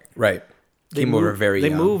brother. Right. Came over very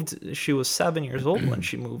young. They moved. She was 7 years old when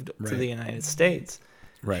she moved to the United States.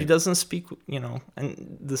 Right. She doesn't speak,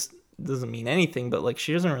 and this doesn't mean anything, but like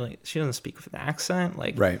she doesn't speak with an accent,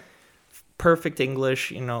 like perfect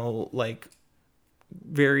English, like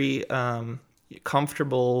very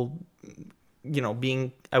comfortable,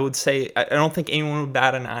 being, I would say, I don't think anyone would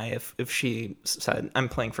bat an eye if she said, I'm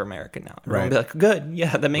playing for America now. Everyone would be like, good,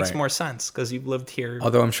 yeah, that makes more sense because you've lived here.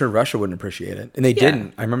 Although I'm sure Russia wouldn't appreciate it. And they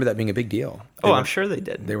didn't. I remember that being a big deal. I'm sure they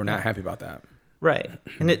did. They were not happy about that. Right.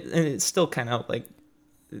 And it's still kind of like,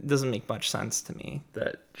 it doesn't make much sense to me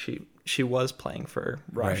that she was playing for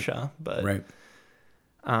Russia, but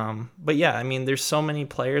yeah, I mean, there's so many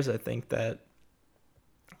players I think that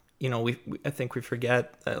I think we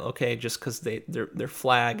forget that just because their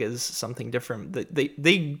flag is something different, that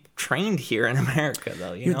they trained here in America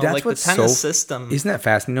though. That's like the tennis system. Isn't that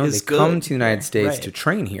fascinating? They come to the United States to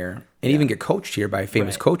train here and even get coached here by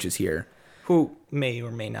famous coaches here. Who may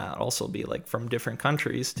or may not also be like from different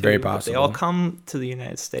countries too. Very possible. They all come to the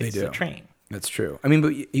United States to train. That's true. I mean,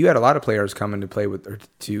 but you had a lot of players coming to play with or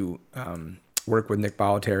to work with Nick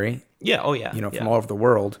Bollettieri. Yeah. Oh yeah. From all over the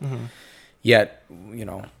world. Mm-hmm. Yet,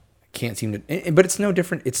 can't seem to. But it's no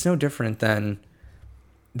different. It's no different than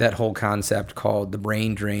that whole concept called the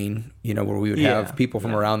brain drain. Where we would have people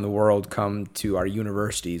from around the world come to our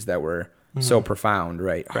universities that were so profound,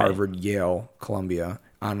 right? Harvard, Yale, Columbia,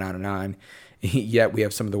 on and on and on. Yet we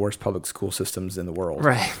have some of the worst public school systems in the world.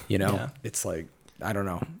 Right. It's like, I don't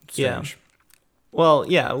know. Strange. Yeah. Well,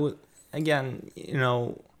 yeah. Again,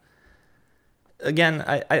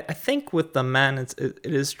 I think with the men, it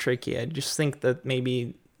is tricky. I just think that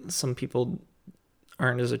maybe some people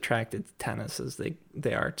aren't as attracted to tennis as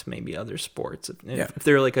they are to maybe other sports. If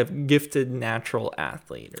they're like a gifted natural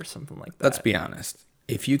athlete or something like that. Let's be honest.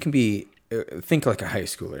 If you can think like a high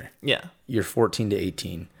schooler. Yeah. You're 14 to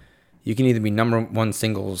 18. You can either be number one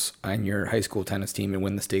singles on your high school tennis team and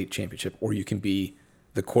win the state championship, or you can be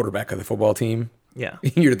the quarterback of the football team. Yeah.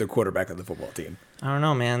 You're the quarterback of the football team. I don't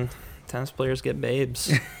know, man. Tennis players get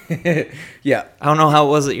babes. Yeah. I don't know how it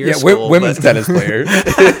was at your school. Women's tennis players.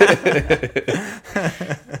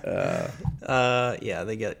 Yeah,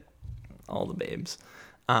 they get all the babes.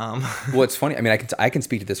 Well, it's funny. I mean, I can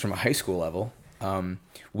speak to this from a high school level.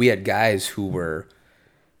 We had guys who were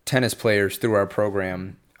tennis players through our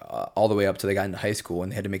program all the way up till they got into high school,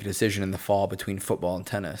 and they had to make a decision in the fall between football and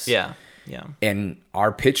tennis. Yeah. And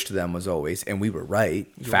our pitch to them was always, and we were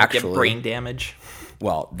right, factually. Get brain damage.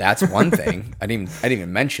 Well, that's one thing. I didn't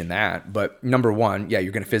even mention that. But number one,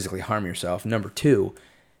 you're going to physically harm yourself. Number two,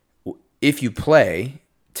 if you play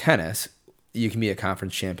tennis, you can be a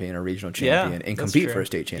conference champion or regional champion and compete for a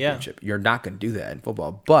state championship. You're not going to do that in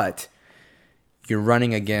football, but you're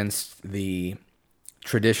running against the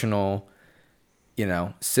traditional,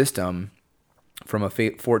 system from a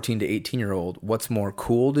 14 to 18-year-old. What's more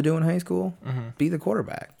cool to do in high school? Be the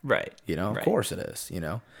quarterback. Right. Of course it is,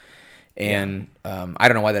 And I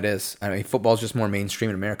don't know why that is. I mean, football is just more mainstream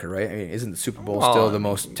in America, right? I mean, isn't the Super Bowl still the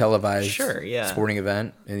most televised sporting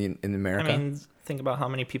event in America? I mean, think about how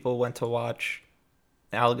many people went to watch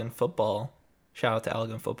Allegan football. Shout out to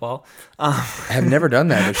Allegan football. I have never done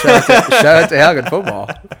that, but shout out to Allegan football.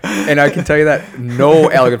 And I can tell you that no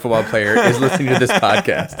Allegan football player is listening to this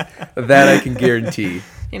podcast. That I can guarantee.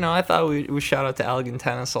 I thought we shout out to Allegan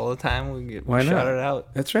tennis all the time. We shout it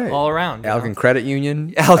out. That's right. All around. Allegan Credit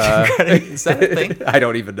Union. Allegan Credit. Is that a thing? I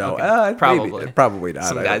don't even know. Okay. Probably. Probably not.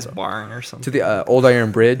 Some guy's barn or something. To the Old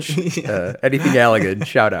Iron Bridge. Anything Allegan,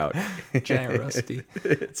 shout out. Giant Rusty.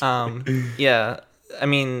 Yeah. I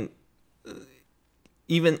mean,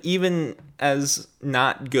 even as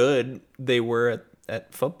not good they were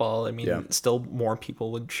at football, I mean, still more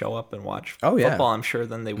people would show up and watch football, I'm sure,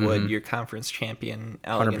 than they would your conference champion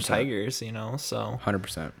Allegan 100%. Tigers, so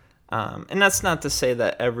 100%. And that's not to say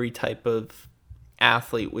that every type of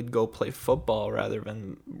athlete would go play football rather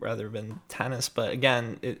than tennis, but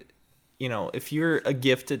again, if you're a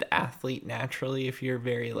gifted athlete naturally, if you're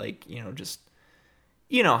very just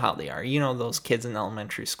how they are, those kids in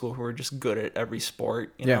elementary school who are just good at every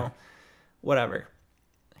sport, whatever.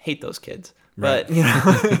 Hate those kids. Right.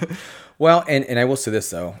 But, Well, and I will say this,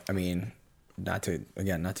 though. I mean, not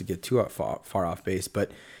to get too far off base,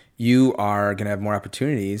 but you are going to have more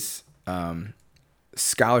opportunities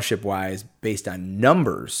scholarship-wise based on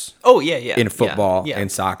numbers. Oh, yeah. In football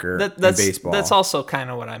and soccer and baseball. That's also kind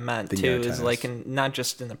of what I meant, too, is not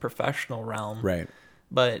just in the professional realm. Right.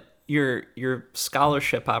 But your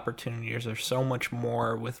scholarship opportunities are so much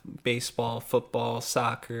more with baseball, football,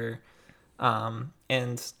 soccer, and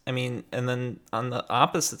then on the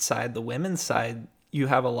opposite side, the women's side, you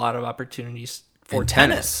have a lot of opportunities for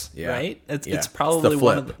tennis, right? It's probably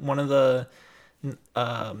one of the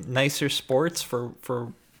nicer sports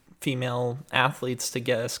for female athletes to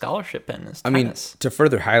get a scholarship in is tennis. I mean, to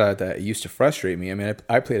further highlight that, it used to frustrate me. I mean,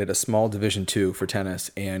 I played at a small Division II for tennis,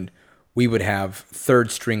 and we would have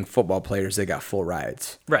third-string football players that got full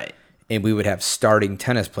rides. Right. And we would have starting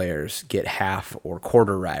tennis players get half or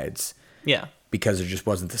quarter rides. Yeah. Because there just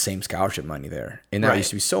wasn't the same scholarship money there. And that used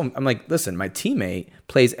to be so... I'm like, listen, my teammate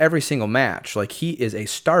plays every single match. Like, he is a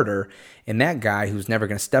starter, and that guy who's never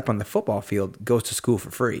going to step on the football field goes to school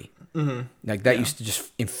for free. Mm-hmm. Like, that used to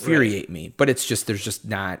just infuriate me. But it's just... There's just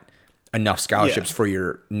not enough scholarships for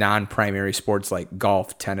your non-primary sports like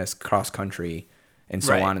golf, tennis, cross-country... and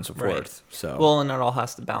so on and so forth. So and it all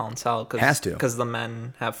has to balance out because the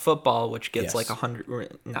men have football, which gets like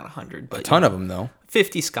 100, not 100, but a ton of them though.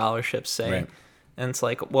 50 scholarships, say, and it's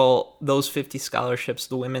like, well, those 50 scholarships,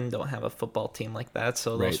 the women don't have a football team like that,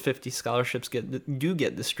 so those 50 scholarships do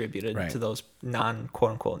get distributed to those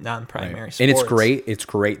quote unquote non-primary sports. And it's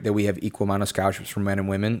great that we have equal amount of scholarships for men and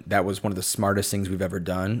women. That was one of the smartest things we've ever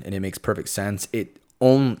done, and it makes perfect sense. The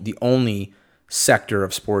only sector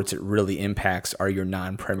of sports it really impacts are your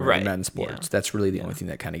non-primary men's sports. That's really the only thing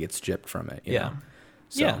that kind of gets gypped from it. You know?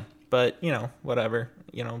 So. Yeah, but whatever.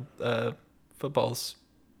 Football's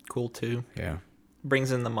cool too. Yeah,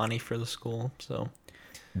 brings in the money for the school. So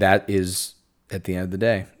that is, at the end of the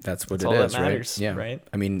day, that's what it is, matters, right? Yeah, right.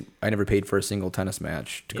 I mean, I never paid for a single tennis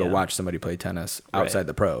match to go watch somebody play tennis outside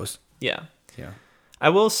the pros. Yeah. Yeah. I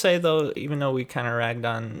will say, though, even though we kind of ragged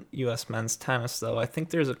on U.S. men's tennis, though, I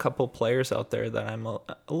think there's a couple players out there that I'm a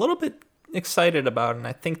little bit excited about, and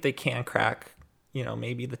I think they can crack,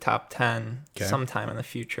 maybe the top 10 sometime in the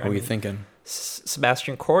future. What are you thinking?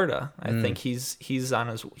 Sebastian Korda. I think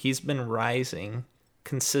he's been rising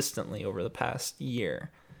consistently over the past year.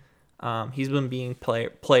 He's been being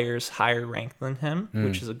players higher ranked than him,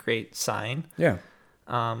 which is a great sign. Yeah.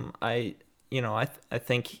 I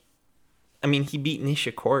think. I mean, he beat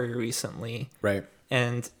Nishikori recently. Right.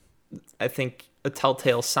 And I think a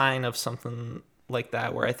telltale sign of something like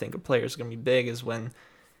that, where I think a player is going to be big, is when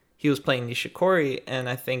he was playing Nishikori, and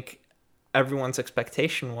I think everyone's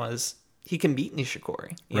expectation was he can beat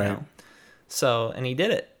Nishikori, you know? So, and he did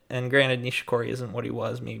it. And granted, Nishikori isn't what he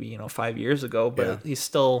was maybe, 5 years ago, but he's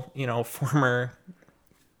still, former,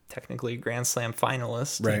 technically Grand Slam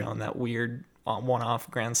finalist, in that weird one-off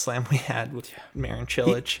Grand Slam we had with Marin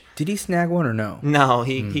Cilic. Did he snag one or no? No,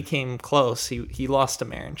 he came close. He lost to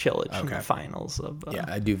Marin Cilic in the finals of. Yeah,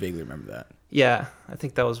 I do vaguely remember that. Yeah, I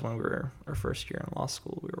think that was when we were our first year in law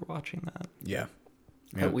school. We were watching that. Yeah.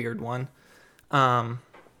 that weird one.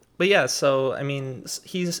 But yeah, so I mean,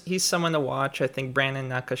 he's someone to watch. I think Brandon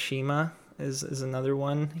Nakashima is another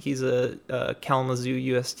one. He's a Kalamazoo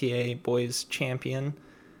USTA boys champion,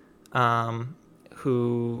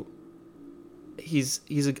 who he's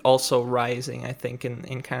also rising, I think,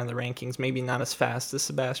 in kind of the rankings. Maybe not as fast as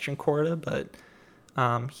Sebastian Korda, but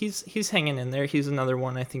he's hanging in there. He's another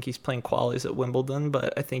one. I think he's playing qualies at Wimbledon,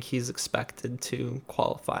 but I think he's expected to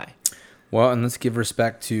qualify. Well, and let's give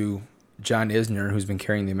respect to John Isner, who's been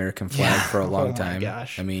carrying the American flag for a long time.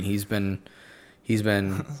 Gosh. I mean, he's been in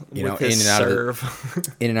and out of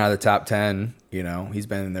the top 10. He's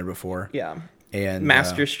been in there before. Yeah. And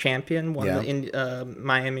Masters champion, won the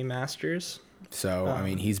Miami Masters. So I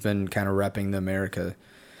mean, he's been kind of repping the America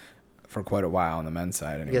for quite a while on the men's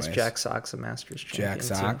side. Anyways. I guess Jack Sock's a Masters champion. Jack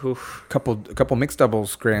Sock, couple mixed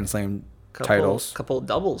doubles Grand Slam titles, couple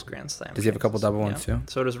doubles Grand Slam. Does he have a couple double ones too?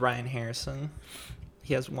 So does Ryan Harrison.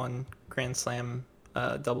 He has one Grand Slam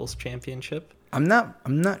doubles championship. I'm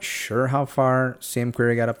not sure how far Sam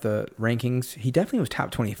Querrey got up the rankings. He definitely was top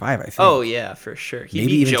 25, I think. Oh yeah, for sure. He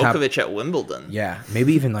beat Djokovic at Wimbledon. Yeah,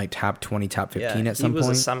 maybe even like top 20, top 15 at some point. He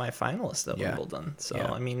was a semifinalist at Wimbledon. So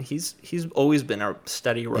I mean, he's always been a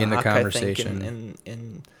steady rock in the conversation.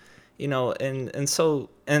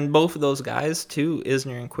 And both of those guys too,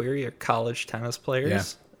 Isner and Querrey, are college tennis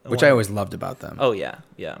players. Yeah. Which I always loved about them. Oh yeah.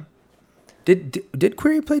 Did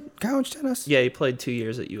Querrey play college tennis? Yeah, he played 2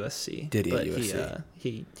 years at USC. Did he? But at USC?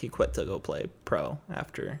 He quit to go play pro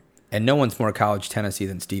after. And no one's more college tennis-y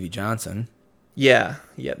than Stevie Johnson. Yeah.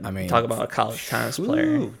 I mean, talk about a college tennis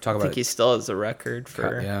player. I think he still has a record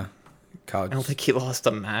for. College. I don't think he lost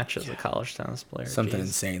a match as a college tennis player. Something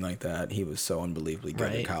insane like that. He was so unbelievably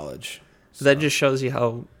good at college. So that just shows you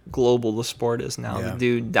how global the sport is now. Yeah. The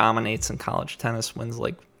dude dominates in college tennis, wins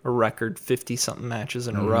like a record 50-something matches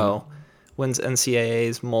in a row. Wins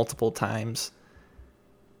NCAAs multiple times,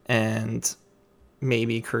 and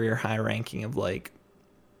maybe career high ranking of like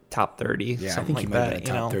top 30. Yeah, I think he might have been a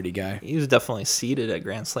top 30 guy. He was definitely seeded at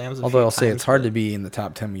Grand Slams. Although I'll say it's hard to be in the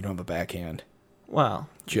top 10 when you don't have a backhand. Well,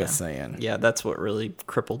 just saying. Yeah, that's what really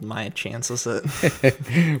crippled my chances at.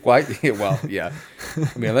 Yeah.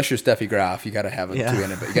 I mean, unless you're Steffi Graf, you got to have a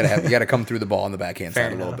two-handed, but you got to come through the ball on the backhand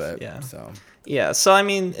side a little bit. Yeah. So. Yeah, so I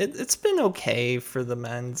mean, it's been okay for the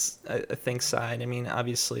men's, I think, side. I mean,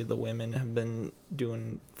 obviously the women have been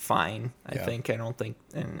doing fine. I think. I don't think,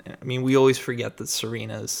 and I mean, we always forget that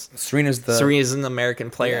Serena's an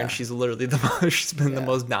American player, and she's literally she's been the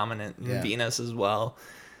most dominant in Venus as well.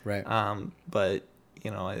 Right. But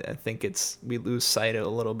I think we lose sight of it a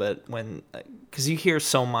little bit because you hear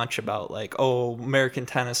so much about like, oh, American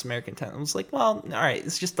tennis. It's like, well, all right,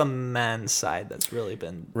 it's just the men's side that's really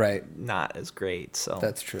been not as great. So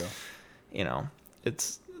that's true.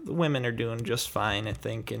 It's the women are doing just fine, I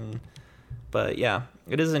think, but yeah,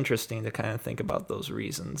 it is interesting to kind of think about those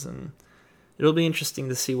reasons, and it'll be interesting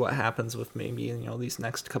to see what happens with maybe these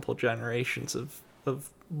next couple generations of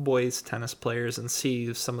boys tennis players and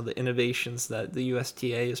see some of the innovations that the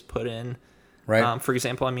USTA has put in. Right. For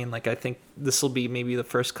example, I mean, like, I think this will be maybe the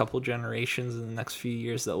first couple generations in the next few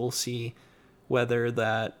years that we'll see whether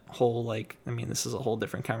that whole, like, I mean, this is a whole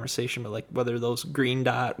different conversation, but like whether those green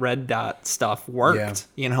dot, red dot stuff worked.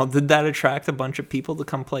 Did that attract a bunch of people to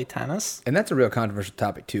come play tennis? And that's a real controversial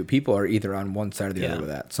topic too. People are either on one side or the other with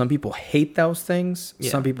that. Some people hate those things.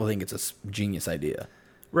 Some people think it's a genius idea.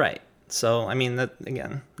 Right. So, I mean, that's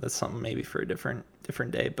something maybe for a different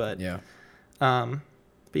day, but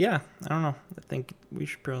but yeah, I don't know. I think we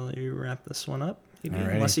should probably wrap this one up, maybe,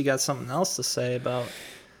 unless you got something else to say about.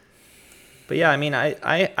 But yeah, I mean,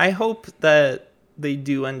 I hope that they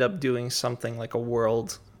do end up doing something like a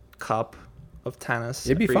World Cup of tennis.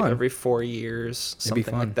 It'd be fun every 4 years,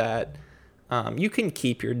 something like that. You can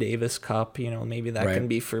keep your Davis Cup, maybe that can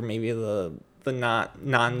be for maybe the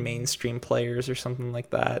non-mainstream players or something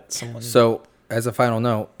like that. So, as a final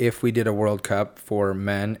note, if we did a World Cup for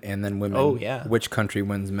men and then women, which country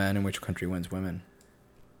wins men and which country wins women?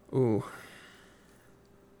 Ooh.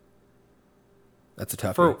 That's a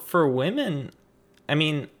tough one. For women, I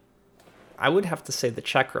mean, I would have to say the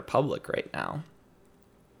Czech Republic right now,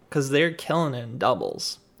 because they're killing it in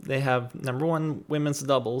doubles. They have number one women's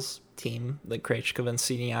doubles team, like Krejcikova and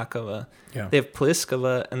Siniakova. Yeah. They have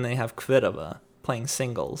Pliskova and they have Kvitova playing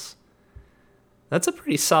singles. That's a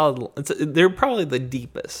pretty solid. They're probably the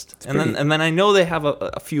deepest. And then I know they have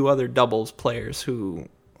a few other doubles players who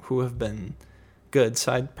have been good.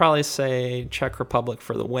 So I'd probably say Czech Republic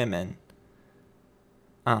for the women.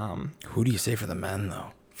 Who do you say for the men though?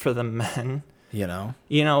 For the men,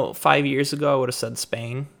 5 years ago I would have said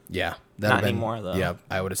Spain. Yeah. Not anymore, though. Yeah,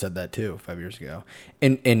 I would have said that too 5 years ago.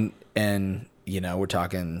 And we're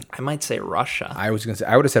talking. I might say Russia. I was gonna say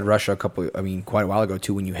I would have said Russia quite a while ago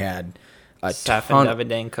too, when you had Safin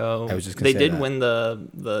Davydenko. I was just gonna they say did that. win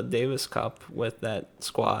the Davis Cup with that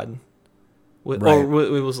squad. Right. Or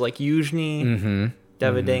it was like Yuzhny,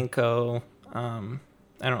 Davydenko.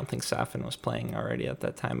 I don't think Safin was playing already at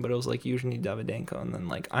that time, but it was like Yuzhny, Davydenko, and then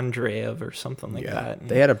like Andreev or something like that. And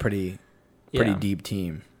they had a pretty deep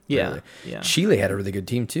team. Yeah, really. yeah. Chile had a really good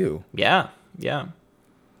team too. Yeah.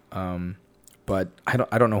 But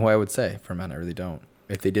I don't know who I would say for men. I really don't.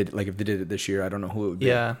 If they did it this year, I don't know who it would be.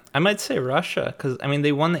 Yeah, I might say Russia because I mean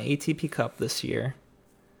they won the ATP Cup this year.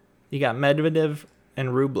 You got Medvedev and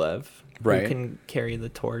Rublev who can carry the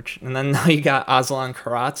torch, and then now you got Aslan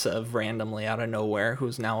Karatsev randomly out of nowhere,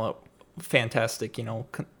 who's now a fantastic,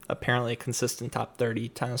 apparently a consistent top 30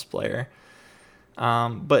 tennis player.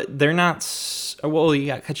 But they're not. Well, you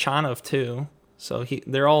got Kachanov too, so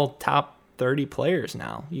they're all top 30 players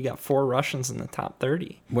now. You got 4 Russians in the top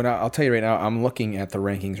 30. When I'll tell you right now, I'm looking at the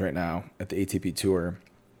rankings right now at the ATP Tour,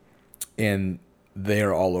 and they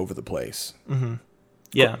are all over the place. Mm-hmm.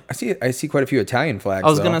 Yeah, I see quite a few Italian flags. I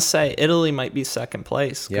was gonna say Italy might be second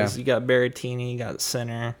place because Yeah. you got Berrettini, you got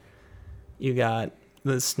Sinner, you got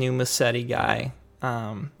this new Musetti guy,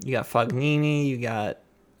 you got Fognini, you got,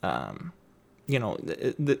 I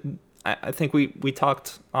think we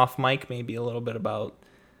talked off mic maybe a little bit about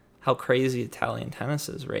how crazy Italian tennis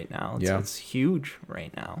is right now. It's huge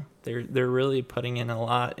right now. They're really putting in a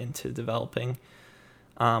lot into developing.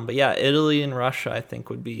 But yeah, Italy and Russia, I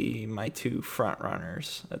think, would be my 2 front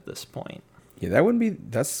runners at this point. Yeah,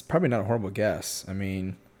 that's probably not a horrible guess. I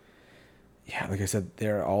mean, yeah, like I said,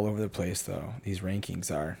 they're all over the place, though. These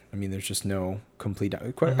rankings are. I mean, there's just no complete.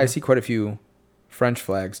 I see quite a few French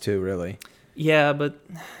flags, too, really. Yeah, but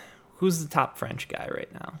who's the top French guy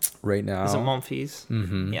right now? Right now? Is it Monfils?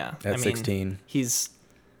 Mm-hmm. Yeah. At 16. He's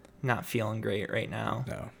not feeling great right now.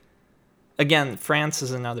 No. Again, France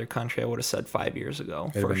is another country I would have said 5 years ago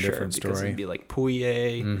It'd for been a sure. different Because story. it'd be like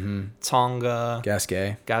Pouillet, Tsonga,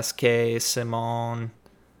 Gasquet, Simon.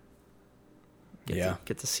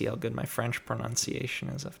 Get to see how good my French pronunciation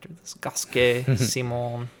is after this. Gasquet,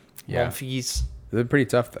 Simon, Monfils. They're pretty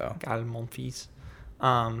tough, though. Gal Monfils.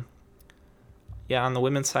 Yeah, on the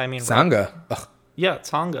women's side, I mean... Tsonga. Yeah,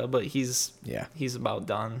 Tsonga, but he's about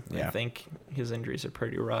done. Yeah. I think his injuries are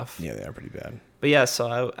pretty rough. Yeah, they are pretty bad. But yeah,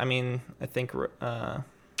 so I think,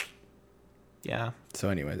 yeah. So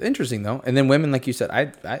anyways, interesting though. And then women, like you said,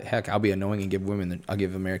 I'll be annoying and I'll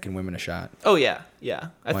give American women a shot. Oh yeah.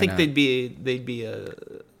 I think not? they'd be a.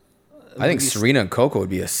 I think Serena and Coco would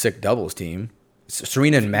be a sick doubles team.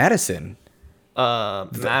 Serena and Madison.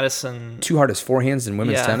 Madison. 2 hardest forehands in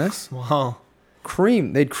women's tennis. Well,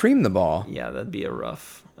 They'd cream the ball. yeah, that'd be a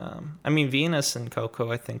rough. I mean, Venus and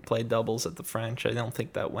Coco, I think, played doubles at the French. I don't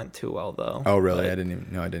think that went too well though. Oh really? But, I didn't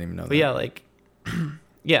even know that. But yeah, like,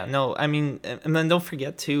 yeah, no, I mean, and then don't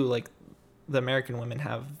forget too, like, the American women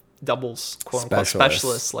have doubles, quote unquote,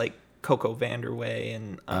 specialists like Coco Vanderway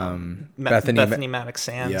and Bethany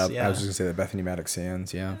Maddox-Sands. Yeah, I was just gonna say that Bethany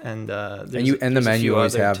Maddox-Sands. Yeah, and the men you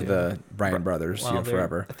always have the Bryan brothers. Well,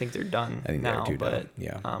 forever. I think they're done I think now, they're too but done.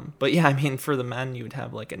 Yeah. But yeah, I mean, for the men, you would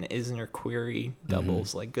have like an Isner Query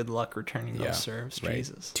doubles. Like, good luck returning those serves. Right.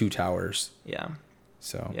 Jesus. 2 towers. Yeah.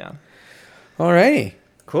 So Yeah. Alrighty.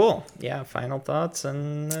 Cool. Yeah. Final thoughts,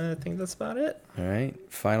 and I think that's about it. All right.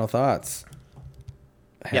 Final thoughts.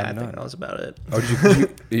 I think that was about it. Oh,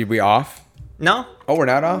 did we off? No. Oh, we're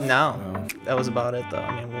not off? No. Oh. That was about it, though.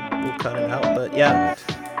 I mean, we'll cut it out, but yeah.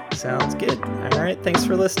 Sounds good. All right. Thanks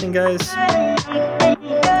for listening, guys.